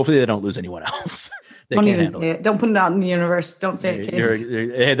this point. Hopefully they don't lose anyone else. Don't even say it. Don't put it out in the universe. Don't say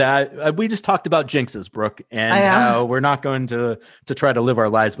it. We just talked about jinxes, Brooke, and how we're not going to try to live our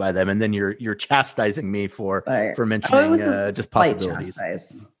lives by them. And then you're chastising me for mentioning just possibilities.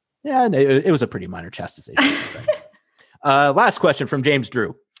 Yeah, it was a pretty minor chastisation. Last question from James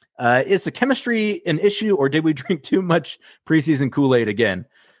Drew. Is the chemistry an issue, or did we drink too much preseason Kool-Aid again?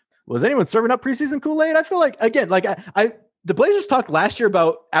 Was anyone serving up preseason Kool-Aid? I feel like, again, the Blazers talked last year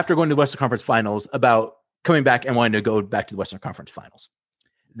about, after going to the Western Conference Finals, about coming back and wanting to go back to the Western Conference Finals.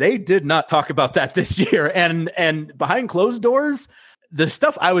 They did not talk about that this year. And behind closed doors, the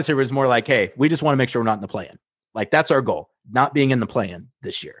stuff I was hearing was more like, hey, we just want to make sure we're not in the play-in. Like, that's our goal. not being in the play-in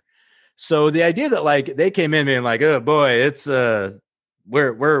this year. So the idea that like they came in being like, oh boy, it's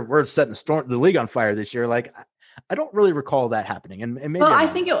we're setting the league on fire this year. Like, I don't really recall that happening. And maybe I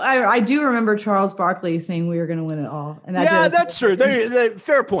think I do remember Charles Barkley saying we were going to win it all. And that's true.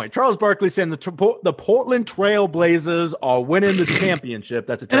 Fair point. Charles Barkley saying the Portland Trail Blazers are winning the championship.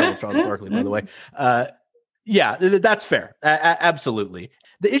 That's a terrible Charles Barkley, by the way. Yeah, that's fair. Absolutely.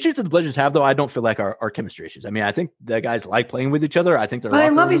 The issues that the Blazers have, though, I don't feel like are chemistry issues. I mean, I think the guys like playing with each other. I think they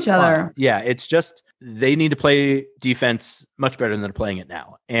love each other. Yeah, it's just they need to play defense much better than they're playing it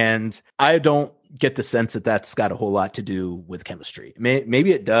now. And I don't get the sense that that's got a whole lot to do with chemistry.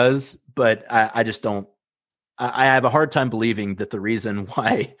 Maybe it does, but I just don't. I have a hard time believing that the reason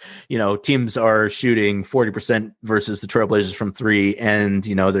why, teams are shooting 40% versus the Trailblazers from three and,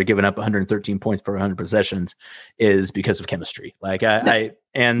 they're giving up 113 points per 100 possessions is because of chemistry. Like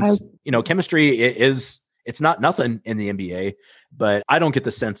chemistry it's not nothing in the NBA, but I don't get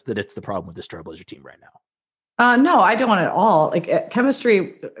the sense that it's the problem with this Trailblazer team right now. No, I don't at all. Like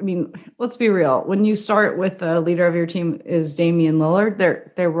chemistry. I mean, let's be real. When you start with the leader of your team is Damian Lillard,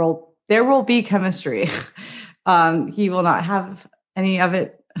 there will be chemistry. He will not have any of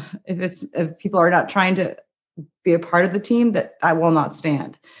it if people are not trying to be a part of the team. That I will not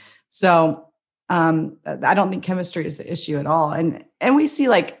stand. So I don't think chemistry is the issue at all. And we see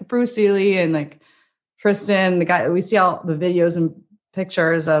like Bruce Seeley and like Tristan, the guy. We see all the videos and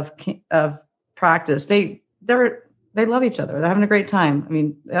pictures of practice. They love each other. They're having a great time. I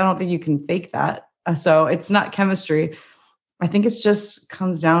mean, I don't think you can fake that. So it's not chemistry. I think it's just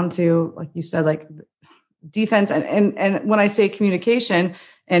comes down to, like you said, like defense. And when I say communication,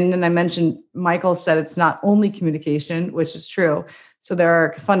 and then I mentioned Michael said it's not only communication, which is true. So there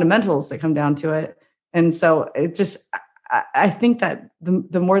are fundamentals that come down to it. And so it just, I think that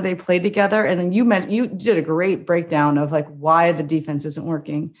the more they play together, and then you did a great breakdown of like why the defense isn't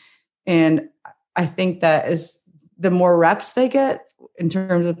working. And I think that is the more reps they get in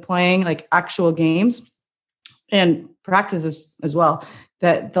terms of playing like actual games and practices as well,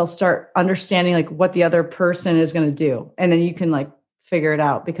 that they'll start understanding like what the other person is going to do. And then you can like figure it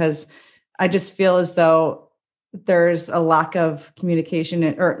out, because I just feel as though there's a lack of communication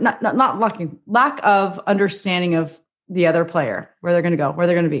or lack of understanding of the other player, where they're going to go, where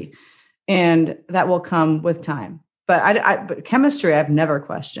they're going to be. And that will come with time. But but chemistry, I've never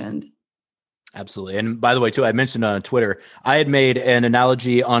questioned. Absolutely. And by the way, too, I mentioned on Twitter, I had made an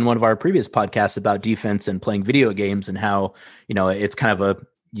analogy on one of our previous podcasts about defense and playing video games and how, it's kind of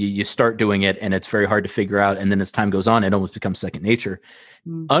you start doing it and it's very hard to figure out. And then as time goes on, it almost becomes second nature.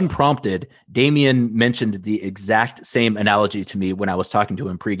 Unprompted, Damian mentioned the exact same analogy to me when I was talking to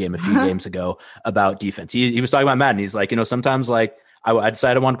him pregame a few games ago about defense. He was talking about Madden. He's like, sometimes like I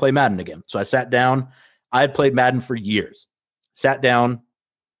decided I want to play Madden again. So I sat down. I had played Madden for years. Sat down.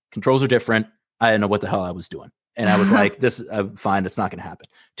 Controls are different. I didn't know what the hell I was doing. And I was like, this, fine, it's not going to happen.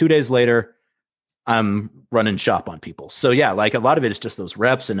 2 days later, I'm running shop on people. So yeah, like a lot of it is just those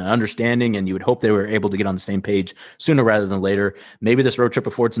reps and an understanding, and you would hope they were able to get on the same page sooner rather than later. Maybe this road trip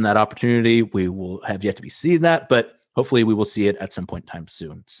affords them that opportunity. We will have yet to be seeing that, but hopefully we will see it at some point in time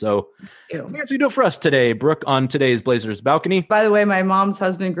soon. So that's what you do for us today, Brooke, on today's Blazers Balcony. By the way, my mom's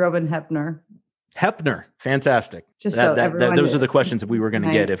husband grew up in Heppner. Fantastic. Just those are the questions that we were going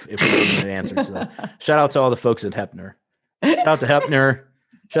to get if we didn't get answered. So shout out to all the folks at Heppner. Shout out to Heppner.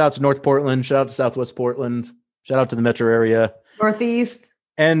 Shout out to North Portland. Shout out to Southwest Portland. Shout out to the metro area. Northeast.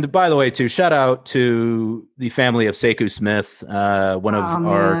 And by the way, too, shout out to the family of Sekou Smith. One of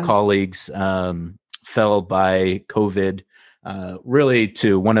our colleagues fell by COVID. Really,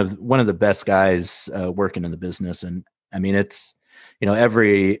 to one of the best guys working in the business. And I mean, it's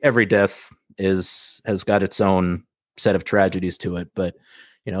every death has got its own set of tragedies to it. But,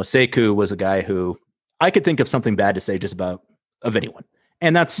 Sekou was a guy who I could think of something bad to say just about of anyone.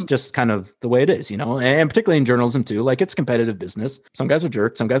 And that's just kind of the way it is, and particularly in journalism too. Like, it's competitive business. Some guys are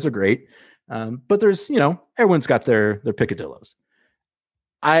jerks, some guys are great. But there's, everyone's got their picadillos.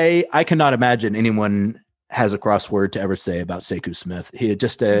 I cannot imagine anyone has a crossword to ever say about Sekou Smith. He had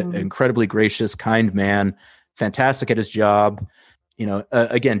just an incredibly gracious, kind man, fantastic at his job.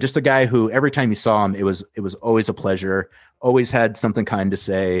 Again, just a guy who every time you saw him, it was always a pleasure, always had something kind to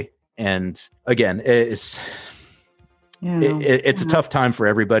say. And again, it's a tough time for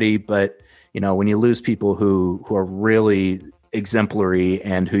everybody, but when you lose people who are really exemplary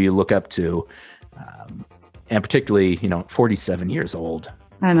and who you look up to, and particularly, 47 years old,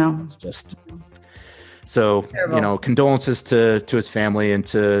 I know, it's So, condolences to his family and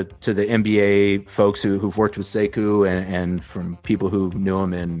to the NBA folks who've worked with Sekou and from people who knew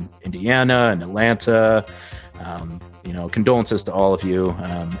him in Indiana and Atlanta. Condolences to all of you.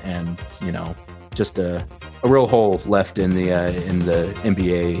 And just a real hole left in the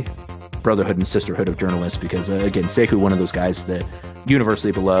NBA brotherhood and sisterhood of journalists, because again, Sekou, one of those guys that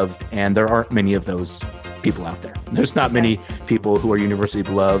universally beloved, and there aren't many of those people out there. There's not many people who are universally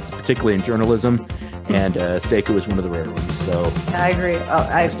beloved, particularly in journalism, and Sekou is one of the rare ones. So I agree.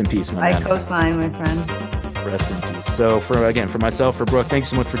 Rest in peace, my man. I co-sign, my friend. Rest in peace. So for myself, for Brooke, thanks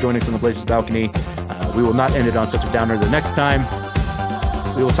so much for joining us on the Blazers Balcony. We will not end it on such a downer the next time.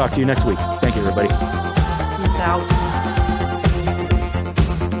 We will talk to you next week. Thank you, everybody. Peace out.